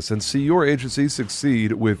business and see your agency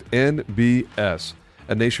succeed with NBS.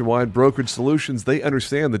 At Nationwide Brokerage Solutions, they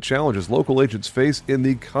understand the challenges local agents face in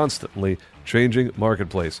the constantly changing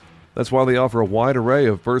marketplace. That's why they offer a wide array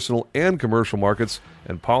of personal and commercial markets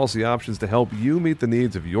and policy options to help you meet the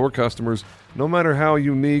needs of your customers, no matter how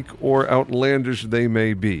unique or outlandish they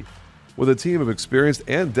may be. With a team of experienced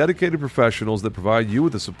and dedicated professionals that provide you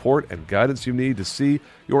with the support and guidance you need to see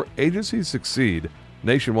your agency succeed,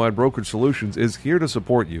 Nationwide Brokerage Solutions is here to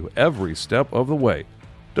support you every step of the way.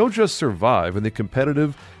 Don't just survive in the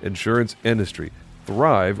competitive insurance industry.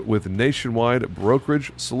 Thrive with Nationwide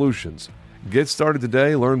Brokerage Solutions. Get started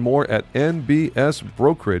today. Learn more at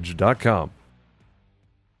nbsbrokerage.com.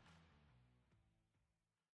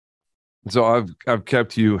 So I've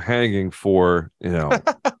kept you hanging for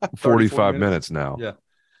 45 minutes now. Yeah.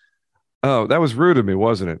 Oh, that was rude of me,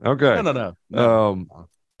 wasn't it? Okay. No.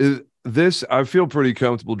 This, I feel pretty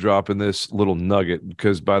comfortable dropping this little nugget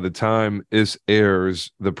because by the time this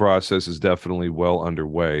airs, the process is definitely well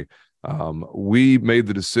underway. We made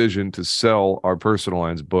the decision to sell our personal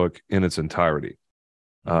lines book in its entirety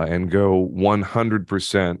and go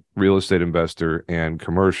 100% real estate investor and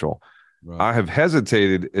commercial. Right. I have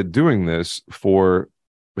hesitated at doing this for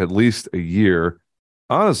at least a year,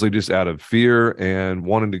 honestly, just out of fear and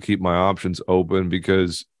wanting to keep my options open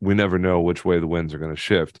because we never know which way the winds are going to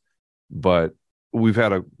shift. But we've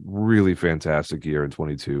had a really fantastic year in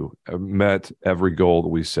 22. Met every goal that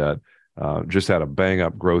we set. Just had a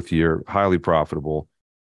bang-up growth year, highly profitable.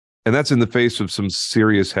 And that's in the face of some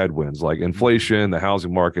serious headwinds like inflation. The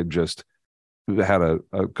housing market just had a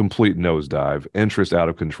complete nosedive, interest out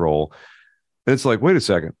of control. And it's like, wait a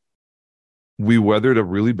second. We weathered a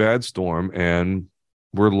really bad storm and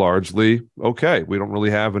we're largely okay. We don't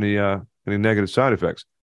really have any negative side effects.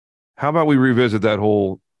 How about we revisit that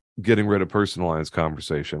whole getting rid of personal lines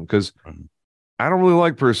conversation? Because I don't really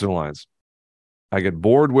like personal lines. I get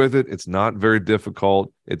bored with it. It's not very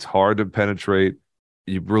difficult. It's hard to penetrate.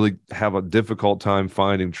 You really have a difficult time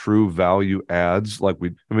finding true value adds.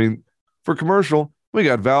 For commercial, we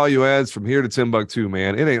got value adds from here to Timbuktu,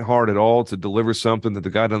 man. It ain't hard at all to deliver something that the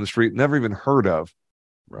guy down the street never even heard of.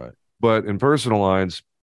 Right. But in personal lines,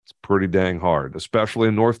 it's pretty dang hard, especially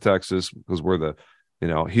in North Texas, because we're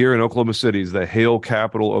here in Oklahoma City is the hail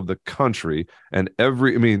capital of the country. And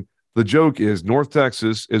the joke is North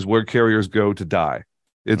Texas is where carriers go to die.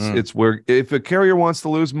 It's where if a carrier wants to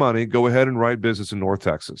lose money, go ahead and write business in North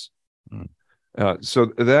Texas. So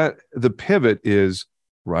that the pivot is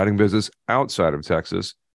writing business outside of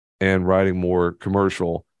Texas and writing more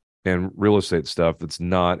commercial and real estate stuff that's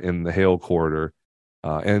not in the hail corridor.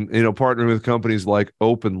 And partnering with companies like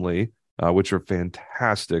Openly, which are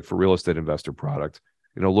fantastic for real estate investor product.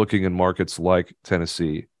 Looking in markets like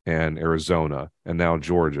Tennessee and Arizona and now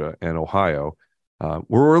Georgia and Ohio.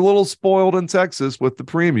 We're a little spoiled in Texas with the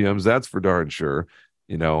premiums. That's for darn sure.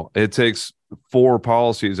 It takes 4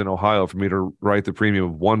 policies in Ohio for me to write the premium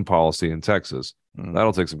of 1 policy in Texas.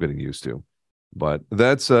 That'll take some getting used to, but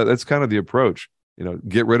that's kind of the approach.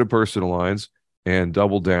 Get rid of personal lines and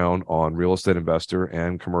double down on real estate investor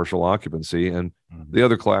and commercial occupancy and the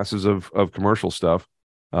other classes of commercial stuff.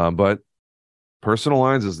 But personal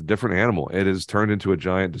lines is a different animal. It has turned into a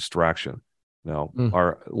giant distraction. Now,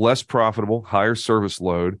 are less profitable, higher service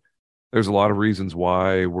load. There's a lot of reasons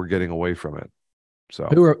why we're getting away from it.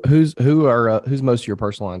 So, who's most of your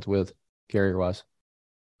personal lines with carrier wise?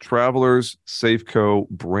 Travelers, Safeco,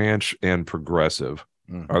 Branch, and Progressive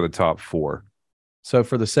are the top 4. So,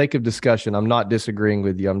 for the sake of discussion, I'm not disagreeing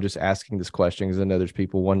with you. I'm just asking this question because I know there's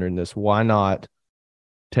people wondering this. Why not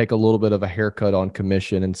take a little bit of a haircut on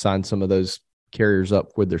commission and sign some of those carriers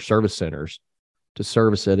up with their service centers to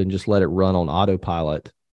service it and just let it run on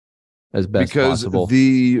autopilot as best possible? Because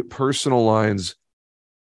the personal lines,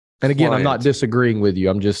 and again, I'm not disagreeing with you.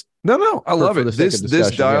 I'm just no, I love it. This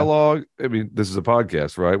dialogue. Yeah. This is a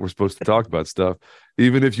podcast, right? We're supposed to talk about stuff.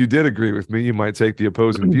 Even if you did agree with me, you might take the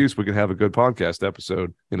opposing views. We can have a good podcast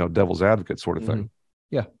episode. Devil's advocate sort of thing.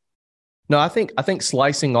 Yeah. No, I think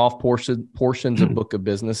slicing off portions of book of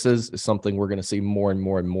businesses is something we're going to see more and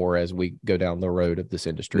more and more as we go down the road of this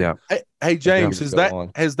industry. Yeah. Hey James,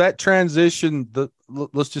 has that transition?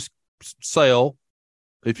 Let's just sell,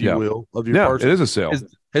 if you will, of your person. It is a sale.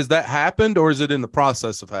 Has that happened, or is it in the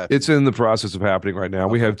process of happening? It's in the process of happening right now.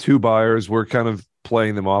 Okay. We have 2 buyers. We're kind of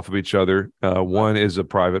playing them off of each other. One is a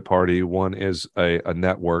private party. One is a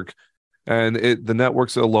network, and the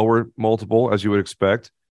network's a lower multiple, as you would expect.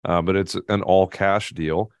 But it's an all cash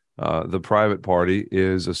deal. The private party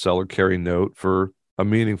is a seller carry note for a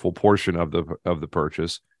meaningful portion of the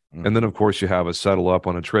purchase. And then of course you have a settle up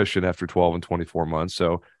on attrition after 12 and 24 months.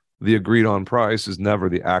 So the agreed on price is never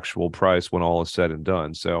the actual price when all is said and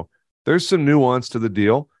done. So there's some nuance to the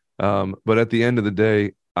deal. But at the end of the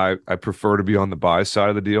day, I prefer to be on the buy side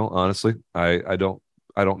of the deal. Honestly, I don't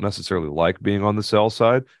I don't necessarily like being on the sell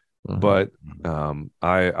side, but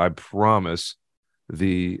I promise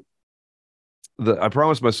I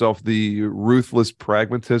promise myself the ruthless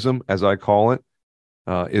pragmatism, as I call it,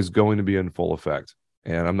 is going to be in full effect.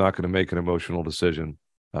 And I'm not going to make an emotional decision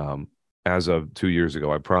as of 2 years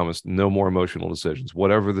ago. I promised no more emotional decisions.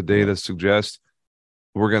 Whatever the data suggests,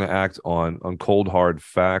 we're going to act on cold, hard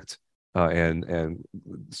fact and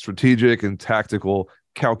strategic and tactical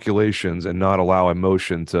calculations, and not allow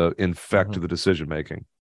emotion to infect the decision making.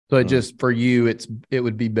 So it just, for you, it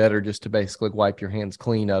would be better just to basically wipe your hands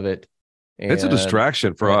clean of it. It's a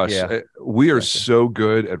distraction for us. Yeah. We are so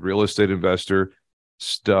good at real estate investor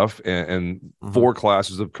stuff and 4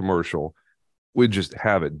 classes of commercial. We just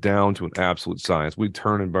have it down to an absolute science. We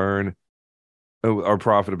turn and burn. Our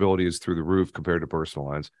profitability is through the roof compared to personal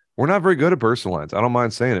lines. We're not very good at personal lines. I don't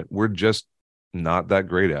mind saying it. We're just not that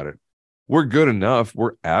great at it. We're good enough.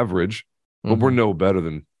 We're average, but we're no better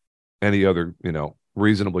than any other,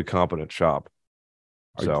 reasonably competent shop.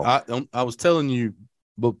 So I was telling you,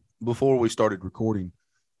 but before we started recording,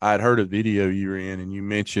 I had heard a video you were in, and you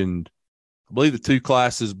mentioned, I believe the 2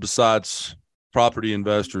 classes besides property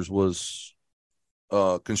investors was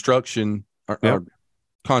construction or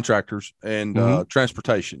contractors and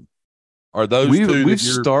transportation. Are those we've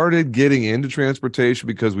started getting into transportation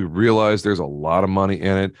because we realized there's a lot of money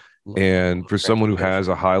in it. And for someone who has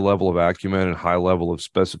a high level of acumen and high level of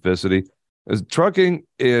specificity, as trucking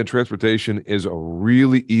and transportation is a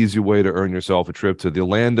really easy way to earn yourself a trip to the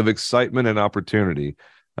land of excitement and opportunity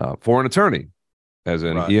for an attorney, as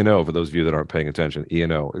in E&O, for those of you that aren't paying attention.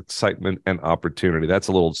 E&O, excitement and opportunity. That's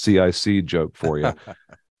a little CIC joke for you.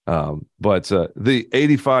 But the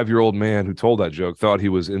 85-year-old man who told that joke thought he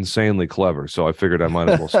was insanely clever, so I figured I might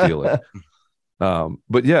as well steal it.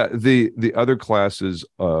 But yeah, the other classes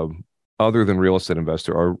other than real estate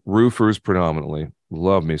investor are roofers predominantly.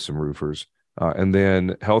 Love me some roofers. And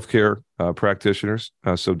then healthcare practitioners,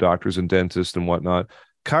 so doctors and dentists and whatnot.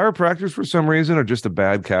 Chiropractors, for some reason, are just a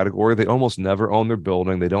bad category. They almost never own their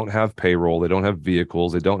building. They don't have payroll. They don't have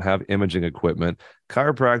vehicles. They don't have imaging equipment.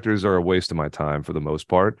 Chiropractors are a waste of my time for the most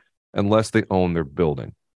part, unless they own their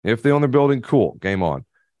building. If they own their building, cool, game on.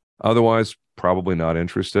 Otherwise, probably not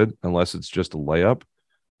interested unless it's just a layup.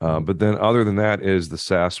 But then other than that is the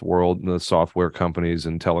SaaS world and the software companies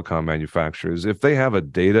and telecom manufacturers. If they have a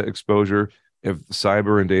data exposure, if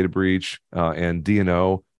cyber and data breach and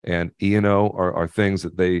D&O and E&O are things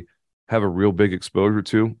that they have a real big exposure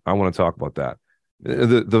to, I want to talk about that.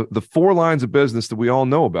 The 4 lines of business that we all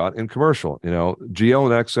know about in commercial, GL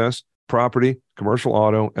and excess, property, commercial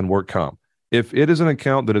auto, and work comp. If it is an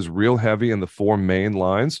account that is real heavy in the 4 main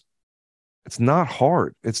lines, it's not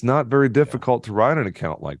hard. It's not very difficult to write an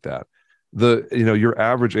account like that. Your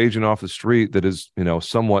average agent off the street that is,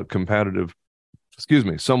 somewhat competent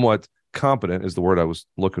is the word I was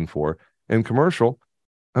looking for. In commercial,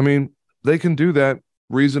 I mean, they can do that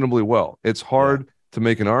reasonably well. It's hard to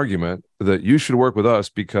make an argument that you should work with us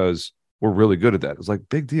because we're really good at that. It's like,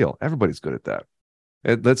 big deal. Everybody's good at that.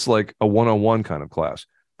 That's like a one-on-one kind of class.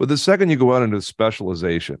 But the second you go out into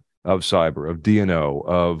specialization of cyber, of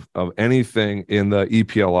D&O, of anything in the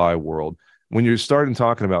EPLI world, when you're starting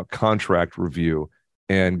talking about contract review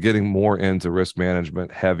and getting more into risk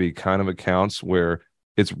management heavy kind of accounts where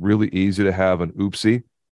it's really easy to have an oopsie,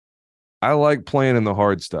 I like playing in the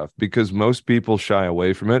hard stuff because most people shy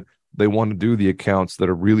away from it. They want to do the accounts that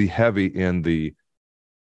are really heavy in the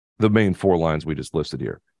main 4 lines we just listed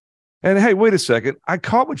here. And hey, wait a second. I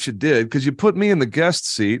caught what you did because you put me in the guest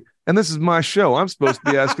seat, and this is my show. I'm supposed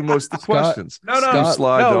to be asking most of the questions.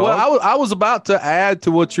 I was about to add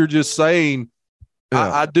to what you're just saying.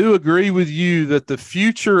 Yeah. I do agree with you that the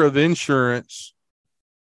future of insurance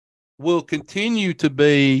will continue to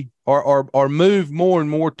be or move more and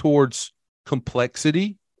more towards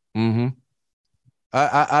complexity. Mm-hmm.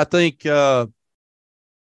 I think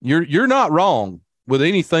you're not wrong with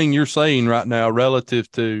anything you're saying right now relative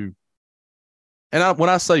to. And when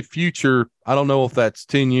I say future, I don't know if that's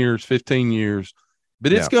 10 years, 15 years,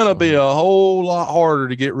 but it's going to be a whole lot harder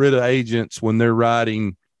to get rid of agents when they're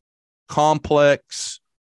writing complex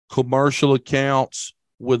commercial accounts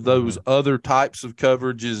with those other types of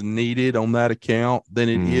coverages needed on that account than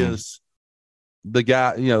it is the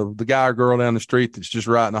guy or girl down the street that's just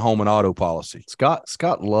writing a home and auto policy.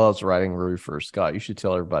 Scott loves writing roofers. Scott, you should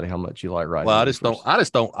tell everybody how much you like writing. Well, roofers.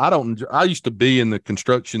 I used to be in the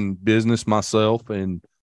construction business myself, and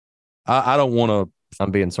I don't want to. I'm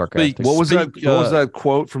being sarcastic. What was that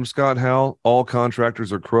quote from Scott Howell? All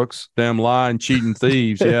contractors are crooks. Damn lying, cheating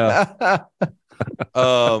thieves. Yeah.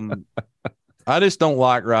 I I just don't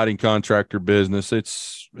like writing contractor business.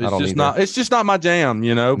 It's just not my jam,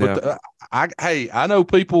 you know. But I know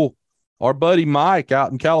people. Our buddy Mike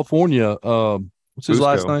out in California. What's his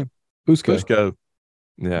last name? Fusco.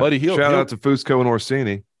 Yeah, buddy. Shout out to Fusco and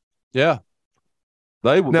Orsini. Yeah,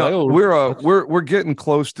 we're getting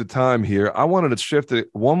close to time here. I wanted to shift it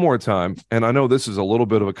one more time, and I know this is a little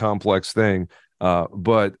bit of a complex thing,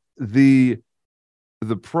 but the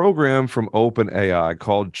program from OpenAI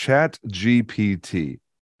called ChatGPT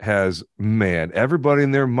has, man, everybody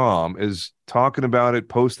and their mom is talking about it,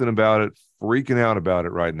 posting about it, freaking out about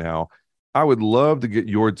it right now. I would love to get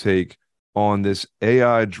your take on this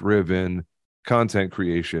AI-driven content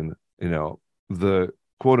creation, the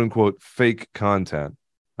quote-unquote fake content.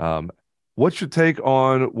 What's your take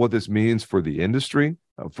on what this means for the industry,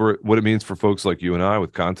 for what it means for folks like you and I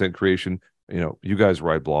with content creation? You guys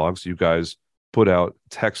write blogs, you guys put out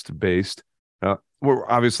text-based.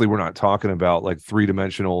 We're not talking about like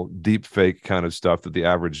three-dimensional deep fake kind of stuff that the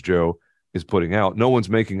average Joe is putting out. No one's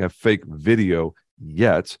making a fake video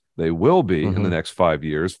yet. They will be in the next 5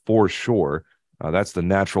 years for sure. That's the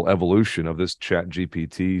natural evolution of this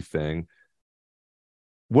ChatGPT thing.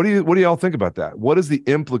 What do y'all think about that? What is the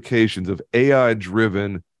implications of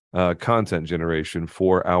AI-driven content generation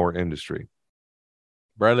for our industry?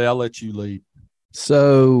 Bradley, I'll let you lead.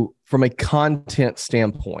 So, from a content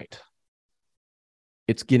standpoint,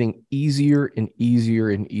 it's getting easier and easier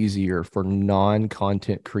and easier for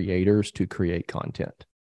non-content creators to create content.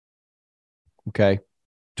 Okay.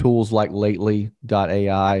 Tools like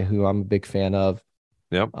Lately.ai, who I'm a big fan of.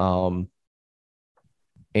 Yep.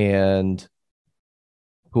 And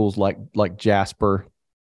tools like Jasper,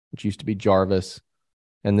 which used to be Jarvis,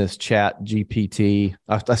 and this Chat GPT.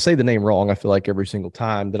 I say the name wrong, I feel like, every single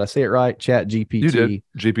time. Did I say it right? Chat GPT. You did.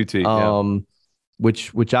 GPT.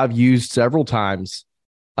 Which I've used several times.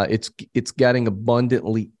 It's getting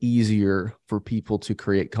abundantly easier for people to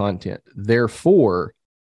create content. Therefore,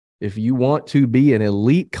 if you want to be an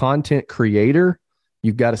elite content creator,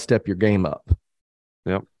 you've got to step your game up.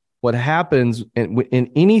 Yep. What happens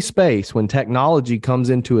in any space when technology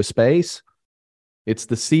comes into a space, it's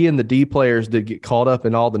the C and the D players that get caught up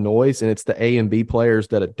in all the noise, and it's the A and B players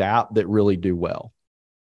that adapt that really do well.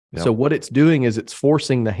 Yep. So what it's doing is it's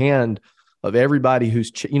forcing the hand of everybody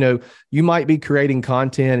who's, you might be creating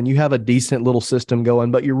content and you have a decent little system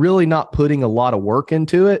going, but you're really not putting a lot of work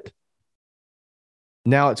into it.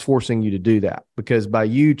 Now it's forcing you to do that, because by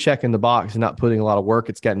you checking the box and not putting a lot of work,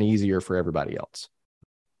 it's gotten easier for everybody else.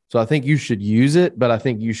 So I think you should use it, but I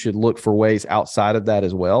think you should look for ways outside of that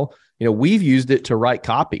as well. We've used it to write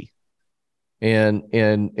copy and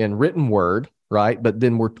written word, right? But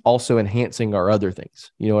then we're also enhancing our other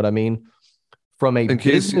things. You know what I mean? In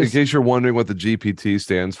case you're wondering what the GPT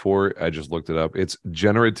stands for, I just looked it up. It's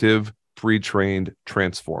Generative Pre-trained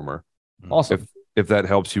Transformer. Awesome. If that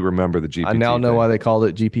helps you remember the GPT. I now know why they called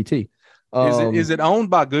it GPT. Is it owned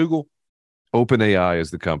by Google? OpenAI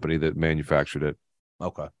is the company that manufactured it.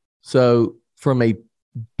 Okay. So from a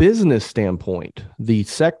business standpoint, the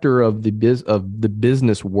sector of the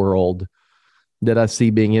business world that I see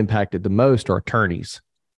being impacted the most are attorneys.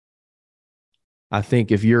 I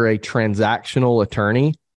think if you're a transactional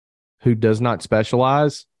attorney who does not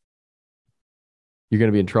specialize, you're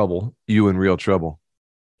going to be in trouble. You in real trouble.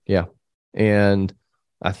 Yeah. And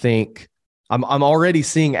I think I'm already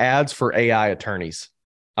seeing ads for AI attorneys.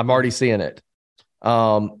 I'm already seeing it.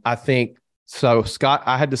 I think so. Scott,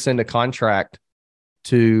 I had to send a contract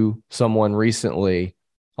to someone recently.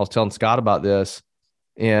 I was telling Scott about this,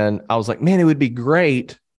 and I was like, man, it would be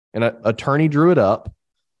great. And an attorney drew it up.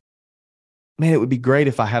 Man, it would be great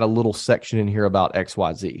if I had a little section in here about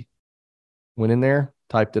XYZ. Went in there,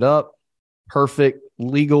 typed it up. Perfect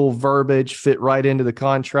legal verbiage, fit right into the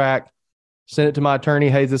contract. Sent it to my attorney.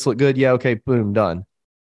 Hey, does this look good? Yeah, okay, boom, done.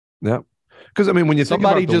 Yeah. Because, when you think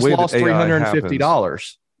about the just way lost that AI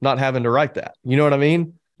 $350 not having to write that. You know what I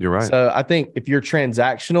mean? You're right. So I think if you're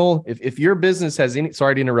transactional, if your business has any,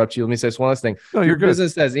 sorry to interrupt you. Let me say this one last thing. No, your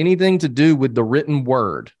business has anything to do with the written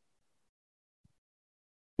word,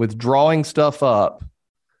 with drawing stuff up,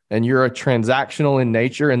 and you're a transactional in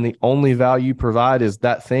nature, and the only value you provide is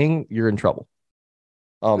that thing, you're in trouble.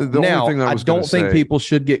 I don't think people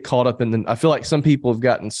should get caught up in I feel like some people have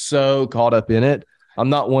gotten so caught up in it. I'm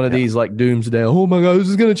not one of these like doomsday. Oh my God, this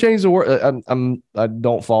is going to change the world. I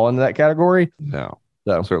don't fall into that category. No,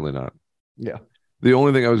 so certainly not. Yeah. The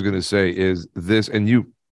only thing I was going to say is this, and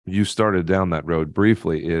you started down that road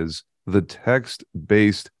briefly, is the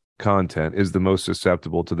text-based content is the most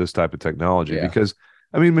susceptible to this type of technology because,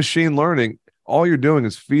 machine learning, all you're doing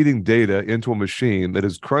is feeding data into a machine that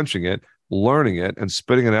is crunching it, learning it and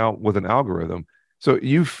spitting it out with an algorithm. So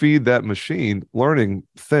you feed that machine learning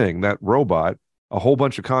thing, that robot, a whole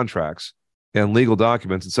bunch of contracts and legal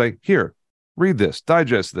documents and say, here, read this,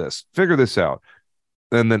 digest this, figure this out,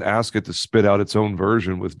 and then ask it to spit out its own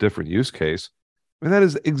version with different use case. And that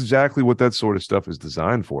is exactly what that sort of stuff is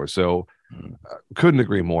designed for. So couldn't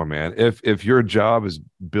agree more, man. If your job is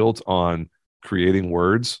built on creating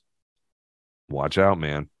words, watch out,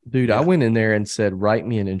 man. Dude, I went in there and said, write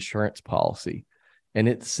me an insurance policy. And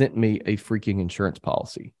it sent me a freaking insurance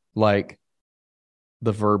policy. Like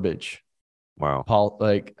the verbiage. Wow.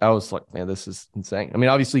 Like I was like, man, this is insane. I mean,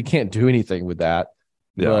 obviously you can't do anything with that.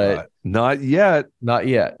 Yeah, but not yet. Not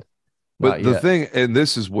yet. But the thing, and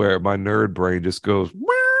this is where my nerd brain just goes,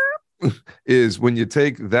 is when you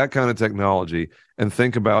take that kind of technology and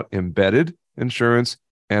think about embedded insurance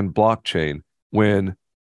and blockchain, when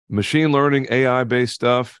machine learning, AI-based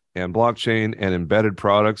stuff and blockchain and embedded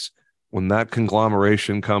products, when that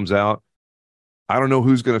conglomeration comes out, I don't know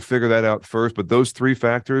who's going to figure that out first, but those three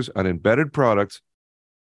factors, an embedded product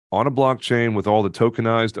on a blockchain with all the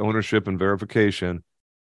tokenized ownership and verification,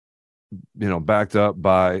 backed up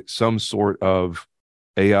by some sort of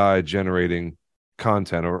AI generating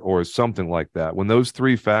content or something like that. When those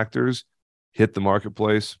three factors hit the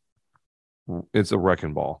marketplace, it's a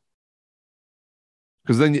wrecking ball.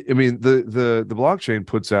 Because then, I mean, the blockchain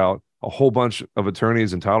puts out a whole bunch of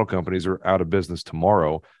attorneys and title companies are out of business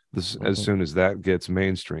tomorrow. As soon as that gets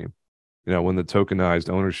mainstream, when the tokenized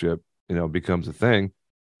ownership, becomes a thing,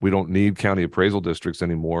 we don't need county appraisal districts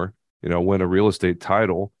anymore. When a real estate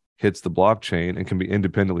title hits the blockchain and can be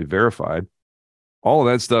independently verified, all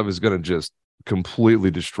of that stuff is going to just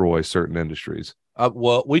completely destroy certain industries.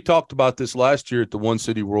 Well, we talked about this last year at the One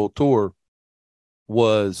City World Tour.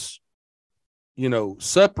 Was,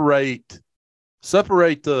 separate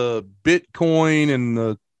the Bitcoin and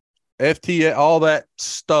the FTA, all that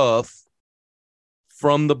stuff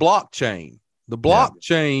from the blockchain. The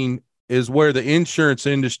blockchain is where the insurance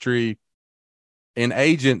industry and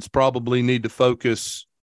agents probably need to focus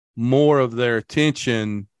more of their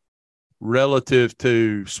attention relative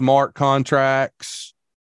to smart contracts,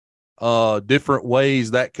 different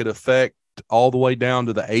ways that could affect all the way down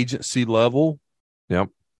to the agency level. Yep.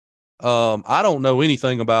 I don't know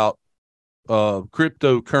anything about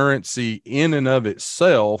cryptocurrency in and of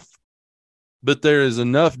itself, but there is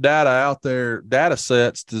enough data out there, data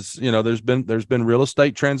sets to, there's been real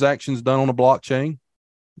estate transactions done on a blockchain.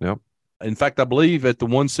 Yep. In fact, I believe at the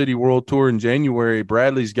One City World Tour in January,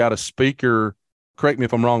 Bradley's got a speaker. Correct me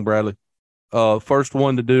if I'm wrong, Bradley. First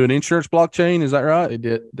one to do an insurance blockchain. Is that right? They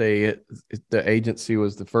did. The agency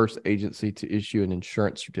was the first agency to issue an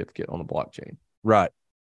insurance certificate on a blockchain. Right.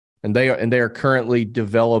 And they are currently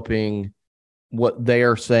developing what they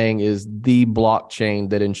are saying is the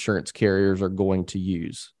blockchain that insurance carriers are going to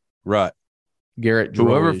use. Right. Garrett Droish,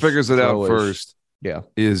 whoever figures it out first,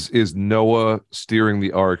 is Noah steering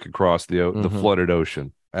the ark across the flooded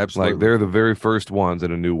ocean. Absolutely. Like they're the very first ones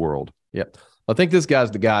in a new world. Yep. I think this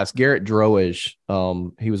guy's the guy. It's Garrett Droish.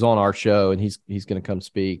 He was on our show and he's going to come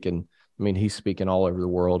speak. And I mean, he's speaking all over the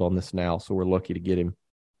world on this now. So we're lucky to get him.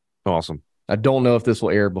 Awesome. I don't know if this will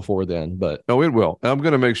air before then, but no, it will. I'm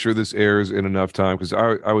going to make sure this airs in enough time because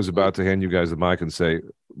I was about to hand you guys the mic and say,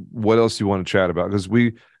 what else do you want to chat about? Because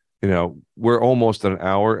we're almost at an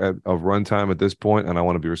hour of runtime at this point, and I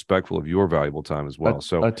want to be respectful of your valuable time as well.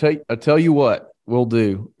 So I tell you what we'll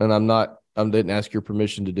do, and I didn't ask your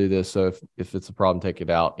permission to do this, so if it's a problem, take it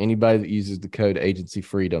out. Anybody that uses the code Agency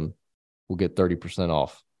Freedom will get 30%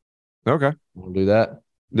 off. Okay, we'll do that.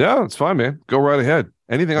 Yeah, it's fine, man. Go right ahead.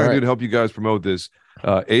 Anything I can do to help you guys promote this.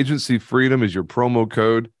 Agency Freedom is your promo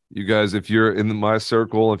code. You guys, if you're in my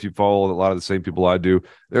circle, if you follow a lot of the same people I do,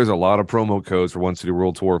 there's a lot of promo codes for One City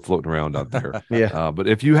World Tour floating around out there. But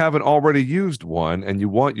if you haven't already used one and you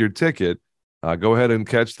want your ticket, go ahead and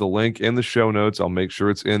catch the link in the show notes. I'll make sure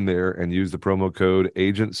it's in there and use the promo code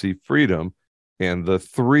Agency Freedom. And the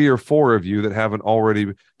 3 or 4 of you that haven't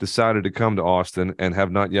already decided to come to Austin and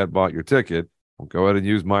have not yet bought your ticket, well, go ahead and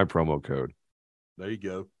use my promo code. There you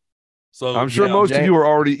go. So I'm sure most of you are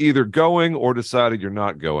already either going or decided you're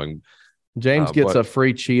not going. James gets a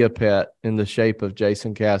free chia pet in the shape of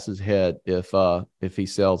Jason Cass's head if he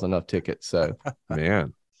sells enough tickets. So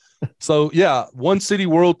man. So One City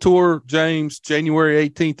World Tour, James, January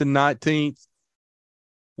 18th and 19th.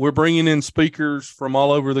 We're bringing in speakers from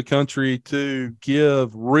all over the country to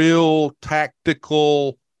give real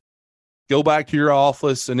tactical, go back to your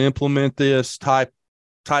office and implement this type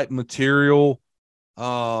material.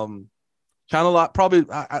 Kind of like probably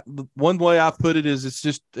one way I've put it is it's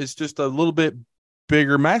just a little bit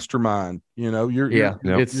bigger mastermind.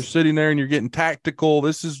 You're sitting there and you're getting tactical.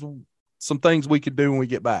 This is some things we could do when we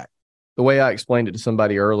get back. The way I explained it to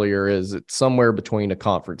somebody earlier is it's somewhere between a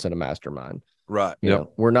conference and a mastermind. Right.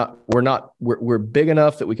 We're big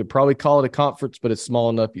enough that we could probably call it a conference, but it's small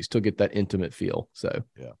enough you still get that intimate feel. So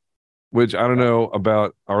yeah. Which I don't know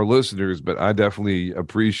about our listeners, but I definitely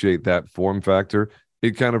appreciate that form factor.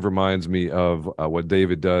 It kind of reminds me of what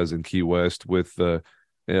David does in Key West with the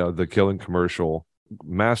Killing Commercial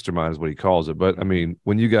Mastermind is what he calls it. But I mean,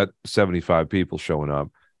 when you got 75 people showing up,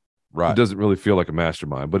 right, it doesn't really feel like a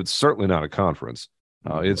mastermind, but it's certainly not a conference.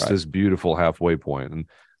 It's this beautiful halfway point. And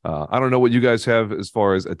I don't know what you guys have as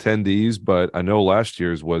far as attendees, but I know last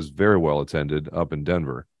year's was very well attended up in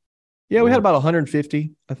Denver. Yeah, we had about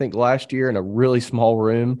 150, I think, last year in a really small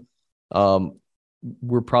room.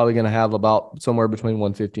 We're probably going to have about somewhere between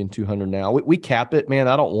 150 and 200 now. We cap it, man.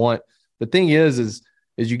 The thing is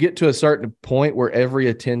you get to a certain point where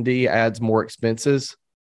every attendee adds more expenses,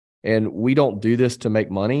 and we don't do this to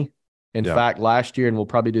make money. In fact, last year, and we'll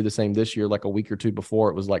probably do the same this year, like a week or two before,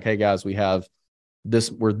 it was like, hey guys, we're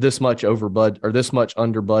this much over budget or this much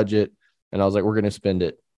under budget. And I was like, we're going to spend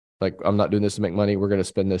it. Like, I'm not doing this to make money. We're going to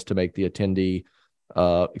spend this to make the attendee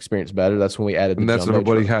experience better. That's when we added the that's when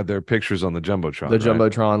everybody had their pictures on the Jumbotron.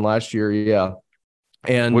 Jumbotron last year, yeah.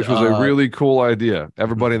 And which was a really cool idea.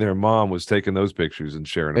 Everybody and their mom was taking those pictures and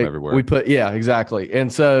sharing them everywhere. Exactly.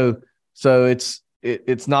 And so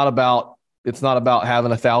it's not about having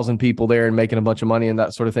 1,000 people there and making a bunch of money and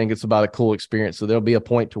that sort of thing. It's about a cool experience. So there'll be a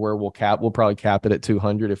point to where we'll probably cap it at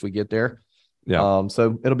 200 if we get there. Yeah.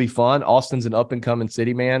 So it'll be fun. Austin's an up and coming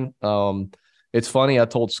city, man. It's funny. I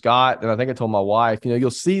told Scott, and I think I told my wife, you'll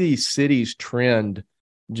see these cities trend,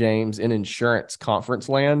 James, in insurance conference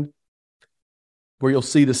land, where you'll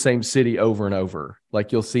see the same city over and over.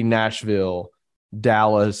 Like you'll see Nashville,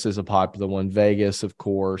 Dallas is a popular one, Vegas, of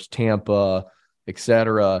course, Tampa,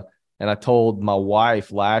 etc. And I told my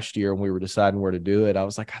wife last year when we were deciding where to do it, I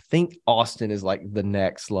was like, I think Austin is like the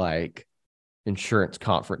next insurance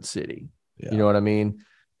conference city. Yeah. You know what I mean?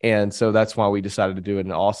 And so that's why we decided to do it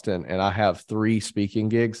in Austin. And I have 3 speaking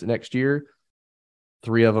gigs next year.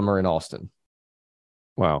 3 of them are in Austin.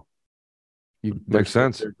 Wow. Makes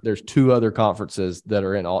sense. There's 2 other conferences that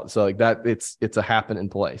are in Austin. So like that, it's a happening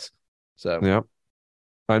place. So yeah,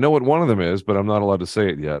 I know what one of them is, but I'm not allowed to say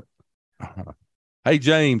it yet. Hey,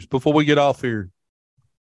 James, before we get off here,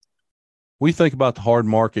 we think about the hard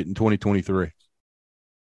market in 2023.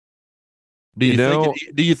 Do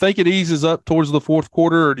you think it eases up towards the fourth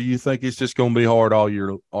quarter, or do you think it's just going to be hard all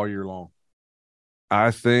year long?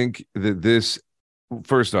 I think that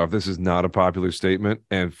first off, this is not a popular statement,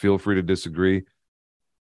 and feel free to disagree.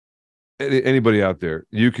 Anybody out there,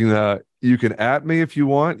 you can at me if you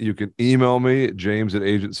want. You can email me at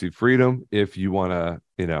james@agencyfreedom if you want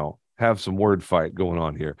to, have some word fight going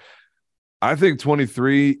on here. I think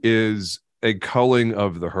 23 is a culling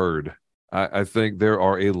of the herd. I think there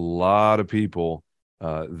are a lot of people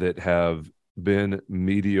that have been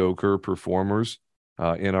mediocre performers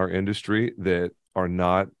in our industry that are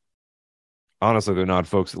not, honestly, they're not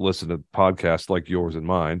folks that listen to podcasts like yours and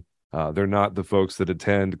mine. They're not the folks that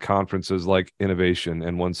attend conferences like Innovation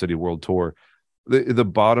and One City World Tour. The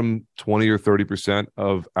bottom 20 or 30%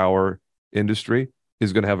 of our industry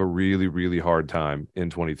is going to have a really, really hard time in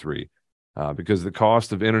 23. Because the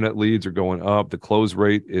cost of internet leads are going up, the close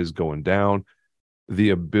rate is going down. The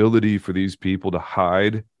ability for these people to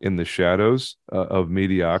hide in the shadows of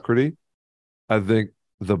mediocrity, I think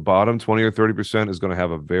the bottom 20 or 30% is going to have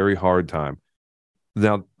a very hard time.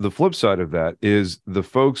 Now, the flip side of that is the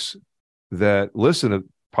folks that listen to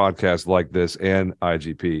podcasts like this and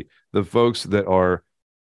IGP, the folks that are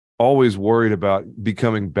always worried about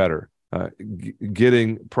becoming better,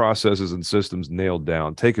 getting processes and systems nailed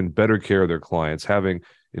down, taking better care of their clients, having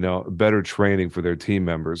better training for their team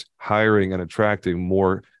members, hiring and attracting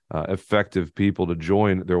more effective people to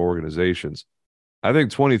join their organizations. I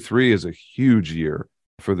think 23 is a huge year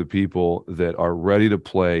for the people that are ready to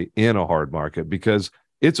play in a hard market, because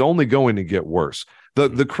it's only going to get worse.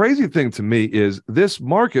 The crazy thing to me is this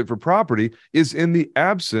market for property is in the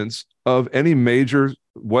absence of any major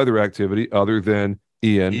weather activity other than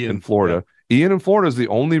Ian in Florida. Yeah. Ian in Florida is the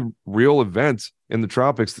only real event in the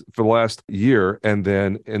tropics for the last year. And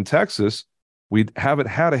then in Texas, we haven't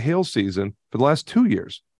had a hail season for the last 2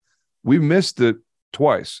 years. We missed it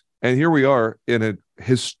twice. And here we are in a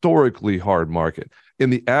historically hard market, in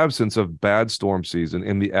the absence of bad storm season,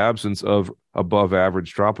 in the absence of above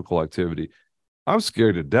average tropical activity. I'm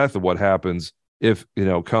scared to death of what happens if,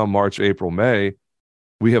 come March, April, May,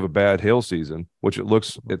 we have a bad hail season, which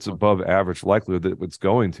it's above average likelihood that it's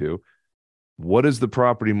going to. What does the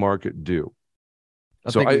property market do?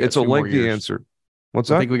 It's a lengthy answer. What's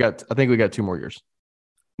that? I think we got 2 more years.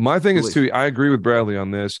 My thing is too, I agree with Bradley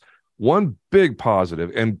on this. One big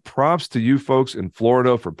positive, and props to you folks in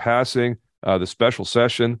Florida for passing the special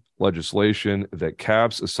session legislation that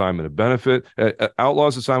caps assignment of benefit,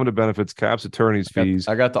 outlaws assignment of benefits, caps attorneys' fees.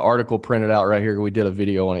 I got the article printed out right here. We did a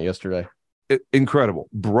video on it yesterday. Incredible.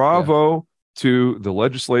 Bravo to the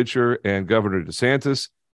legislature and Governor DeSantis.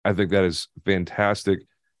 I think that is fantastic.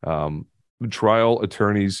 Trial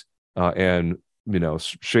attorneys and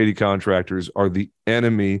shady contractors are the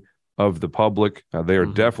enemy of the public. They are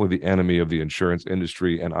definitely the enemy of the insurance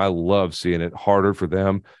industry, and I love seeing it harder for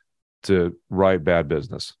them to write bad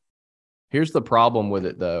business. Here's the problem with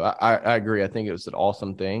it, though. I agree. I think it was an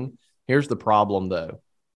awesome thing. Here's the problem, though,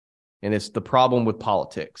 and it's the problem with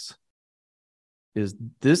politics. Is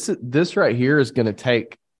this right here is going to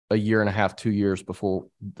take a year and a half, 2 years before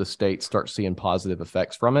the state starts seeing positive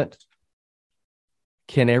effects from it.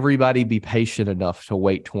 Can everybody be patient enough to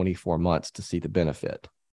wait 24 months to see the benefit?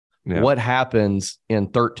 Yeah. What happens in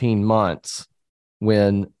 13 months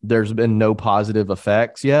when there's been no positive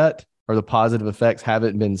effects yet, or the positive effects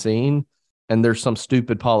haven't been seen, and there's some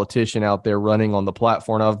stupid politician out there running on the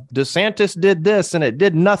platform of DeSantis did this and it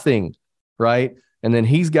did nothing, right? And then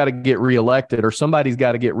he's got to get reelected, or somebody's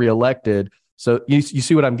got to get reelected. So you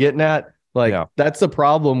see what I'm getting at? That's the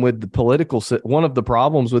problem with the political. One of the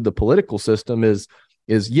problems with the political system is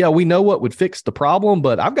we know what would fix the problem,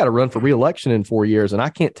 but I've got to run for reelection in 4 years, and I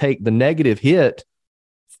can't take the negative hit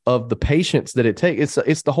of the patience that it takes.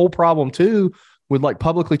 It's the whole problem too with like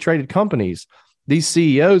publicly traded companies. These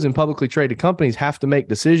CEOs in publicly traded companies have to make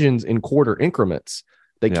decisions in quarter increments.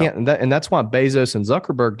 They can't, and that's why Bezos and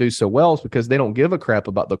Zuckerberg do so well, is because they don't give a crap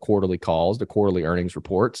about the quarterly calls, the quarterly earnings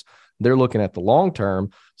reports. They're looking at the long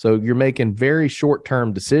term. So you're making very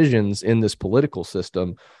short-term decisions in this political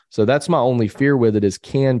system. So that's my only fear with it, is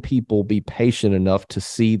can people be patient enough to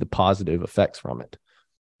see the positive effects from it?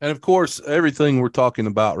 And of course, everything we're talking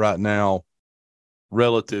about right now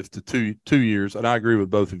relative to two years, and I agree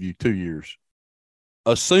with both of you, 2 years,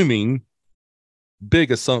 assuming,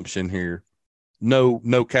 big assumption here,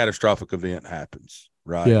 no catastrophic event happens,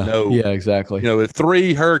 right? Yeah, exactly. If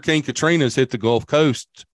 3 Hurricane Katrinas hit the Gulf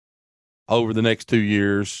Coast over the next 2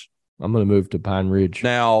 years, I'm going to move to Pine Ridge.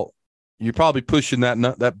 Now, you're probably pushing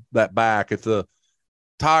that back. If the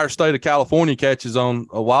entire state of California catches on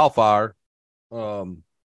a wildfire,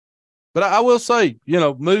 but I will say,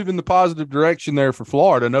 move in the positive direction there for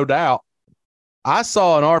Florida, no doubt. I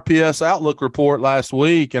saw an RPS Outlook report last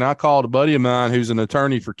week, and I called a buddy of mine who's an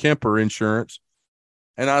attorney for Kemper Insurance.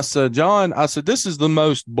 And I said, John, this is the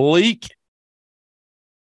most bleak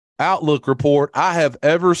Outlook report I have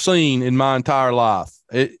ever seen in my entire life.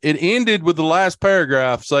 It ended with the last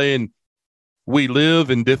paragraph saying, "We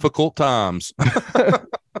live in difficult times." I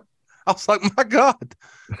was like, my God.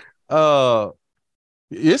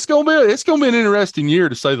 It's gonna be an interesting year,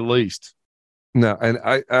 to say the least. No, and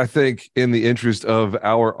I think in the interest of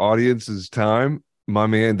our audience's time, my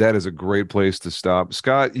man, that is a great place to stop.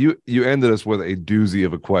 Scott, you ended us with a doozy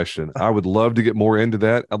of a question. I would love to get more into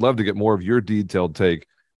that. I'd love to get more of your detailed take.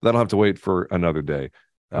 That'll have to wait for another day.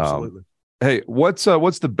 Absolutely. Hey, what's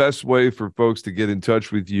the best way for folks to get in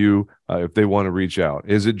touch with you if they want to reach out?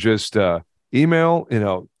 Is it just email?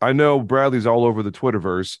 I know Bradley's all over the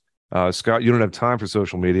Twitterverse. Scott, you don't have time for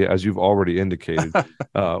social media, as you've already indicated.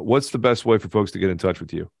 What's the best way for folks to get in touch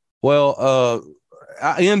with you? Well,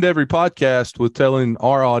 I end every podcast with telling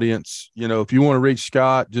our audience, if you want to reach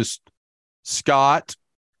Scott, just Scott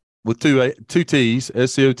with two T's,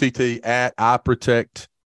 SCOTT at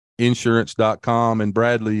iprotectinsurance.com. And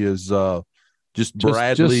Bradley is just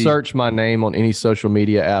Bradley. Just search my name on any social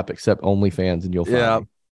media app except OnlyFans, and you'll find me.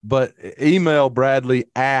 But email Bradley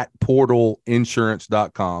at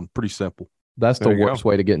portalinsurance.com. Pretty simple. That's the worst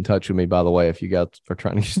way to get in touch with me, by the way, if you guys are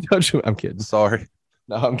trying to get in touch with me. I'm kidding. Sorry.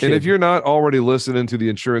 No, I'm kidding. And if you're not already listening to the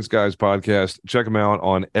Insurance Guys podcast, check them out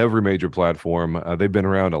on every major platform. They've been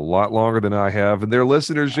around a lot longer than I have, and their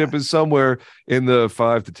listenership is somewhere in the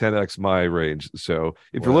 5 to 10x my range. So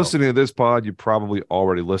if you're listening to this pod, you probably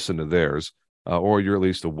already listened to theirs, or you're at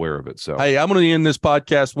least aware of it. So, hey, I'm going to end this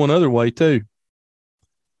podcast one other way too.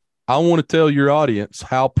 I want to tell your audience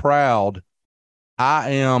how proud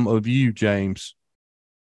I am of you, James,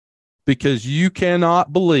 because you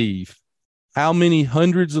cannot believe how many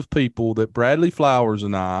hundreds of people that Bradley Flowers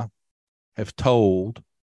and I have told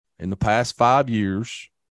in the past 5 years,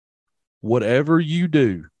 whatever you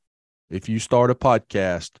do, if you start a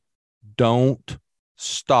podcast, don't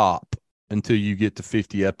stop until you get to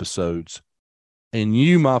 50 episodes. And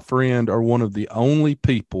you, my friend, are one of the only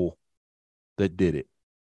people that did it.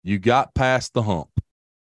 You got past the hump.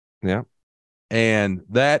 Yeah. And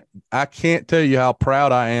that, I can't tell you how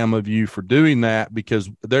proud I am of you for doing that, because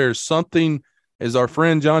there's something, as our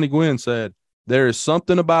friend Johnny Gwynn said, there is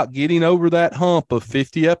something about getting over that hump of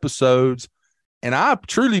 50 episodes. And I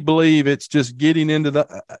truly believe it's just getting into the,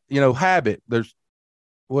 habit. There's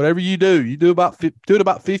whatever you do it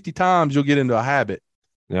about 50 times, you'll get into a habit.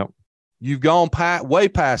 Yep. You've gone way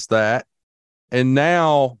past that. And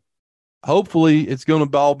now hopefully it's going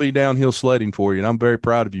to all be downhill sledding for you. And I'm very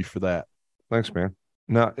proud of you for that. Thanks, man.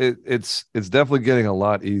 No, it's definitely getting a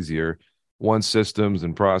lot easier once systems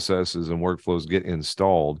and processes and workflows get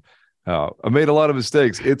installed. I made a lot of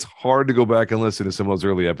mistakes. It's hard to go back and listen to some of those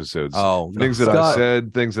early episodes. Things that I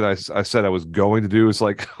said, things that I said I was going to do. It's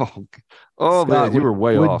like, oh Scott, man, you were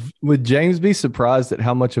way off. Would James be surprised at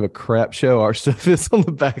how much of a crap show our stuff is on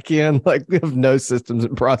the back end? Like, we have no systems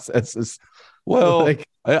and processes. Well,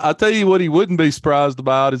 I'll tell you what he wouldn't be surprised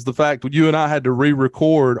about is the fact that you and I had to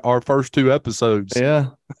re-record our first 2 episodes. Yeah.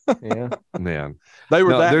 Man. They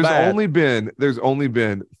were that there's bad. There's only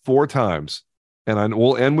been 4 times, and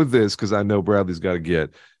we'll end with this because I know Bradley's got to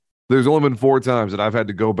get. There's only been 4 times that I've had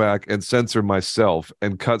to go back and censor myself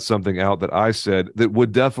and cut something out that I said that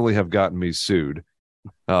would definitely have gotten me sued,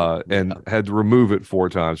 and had to remove it 4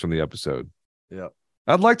 times from the episode. Yeah.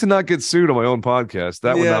 I'd like to not get sued on my own podcast.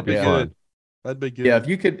 That would not be fun. That'd be good. Yeah, if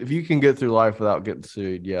you can get through life without getting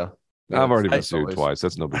sued, yeah. I've already been sued twice.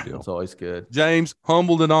 That's no big deal. It's always good. James,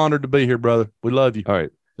 humbled and honored to be here, brother. We love you. All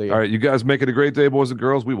right. All right. You guys make it a great day, boys and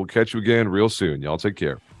girls. We will catch you again real soon. Y'all take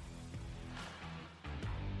care.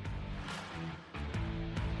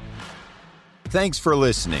 Thanks for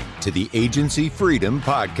listening to the Agency Freedom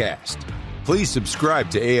Podcast. Please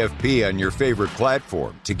subscribe to AFP on your favorite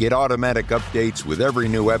platform to get automatic updates with every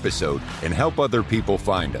new episode and help other people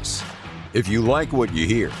find us. If you like what you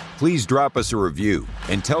hear, please drop us a review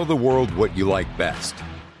and tell the world what you like best.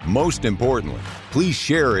 Most importantly, please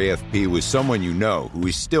share AFP with someone you know who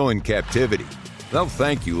is still in captivity. They'll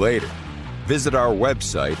thank you later. Visit our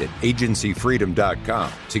website at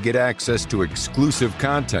agencyfreedom.com to get access to exclusive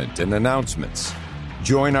content and announcements.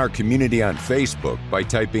 Join our community on Facebook by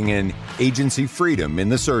typing in Agency Freedom in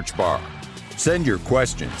the search bar. Send your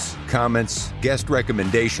questions, comments, guest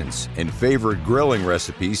recommendations, and favorite grilling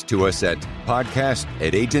recipes to us at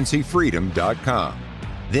podcast@agencyfreedom.com.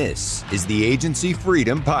 This is the Agency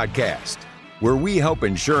Freedom Podcast, where we help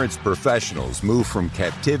insurance professionals move from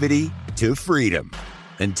captivity to freedom.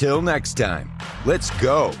 Until next time, let's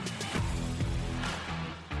go.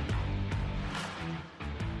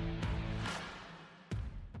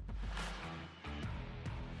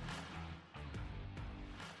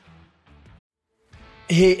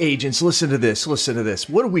 Hey, agents, listen to this.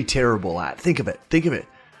 What are we terrible at? Think of it.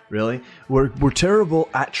 Really? We're terrible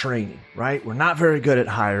at training, right? We're not very good at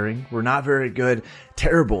hiring. We're not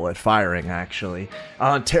terrible at firing, actually.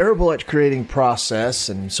 Terrible at creating process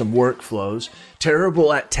and some workflows.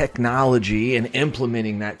 Terrible at technology and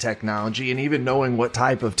implementing that technology and even knowing what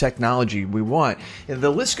type of technology we want. And the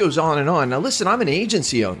list goes on and on. Now, listen, I'm an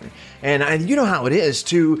agency owner, and you know how it is.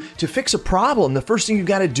 To fix a problem, the first thing you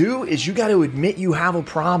got to do is you got to admit you have a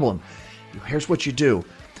problem. Here's what you do.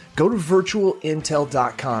 Go to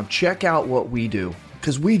virtualintel.com. Check out what we do,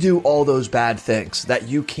 because we do all those bad things that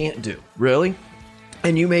you can't do, really.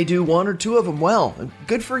 And you may do 1 or 2 of them well.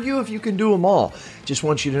 Good for you if you can do them all. Just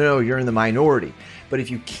want you to know you're in the minority. But if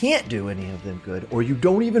you can't do any of them good, or you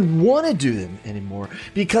don't even want to do them anymore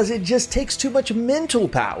because it just takes too much mental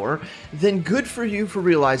power, then good for you for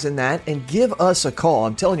realizing that, and give us a call.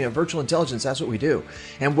 I'm telling you, at Virtual Intelligence, that's what we do.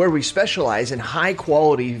 And where we specialize in high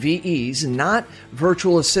quality VEs, not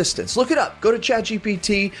virtual assistants. Look it up. Go to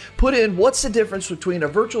ChatGPT, put in what's the difference between a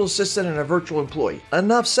virtual assistant and a virtual employee.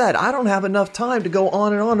 Enough said. I don't have enough time to go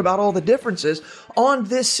on and on about all the differences on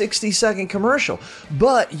this 60-second commercial.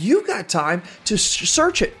 But you've got time to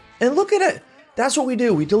search it and look at it. That's what we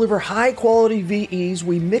do. We deliver high quality VEs.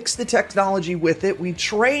 We mix the technology with it. We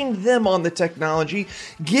train them on the technology,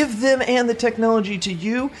 give them and the technology to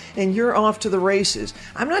you, and you're off to the races.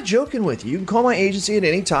 I'm not joking with you. You can call my agency at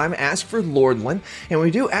any time, ask for Lordland, and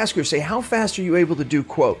we do ask her, say, how fast are you able to do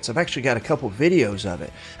quotes? I've actually got a couple videos of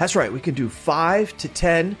it. That's right. We can do 5 to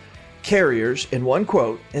 10 carriers in one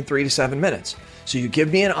quote in 3 to 7 minutes. So you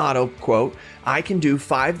give me an auto quote, I can do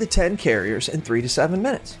 5 to 10 carriers in 3 to 7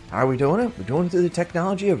 minutes. How are we doing it? We're doing it through the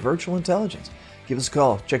technology of virtual intelligence. Give us a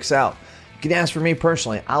call. Check us out. You can ask for me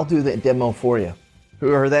personally. I'll do the demo for you.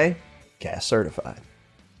 Who are they? CAS certified.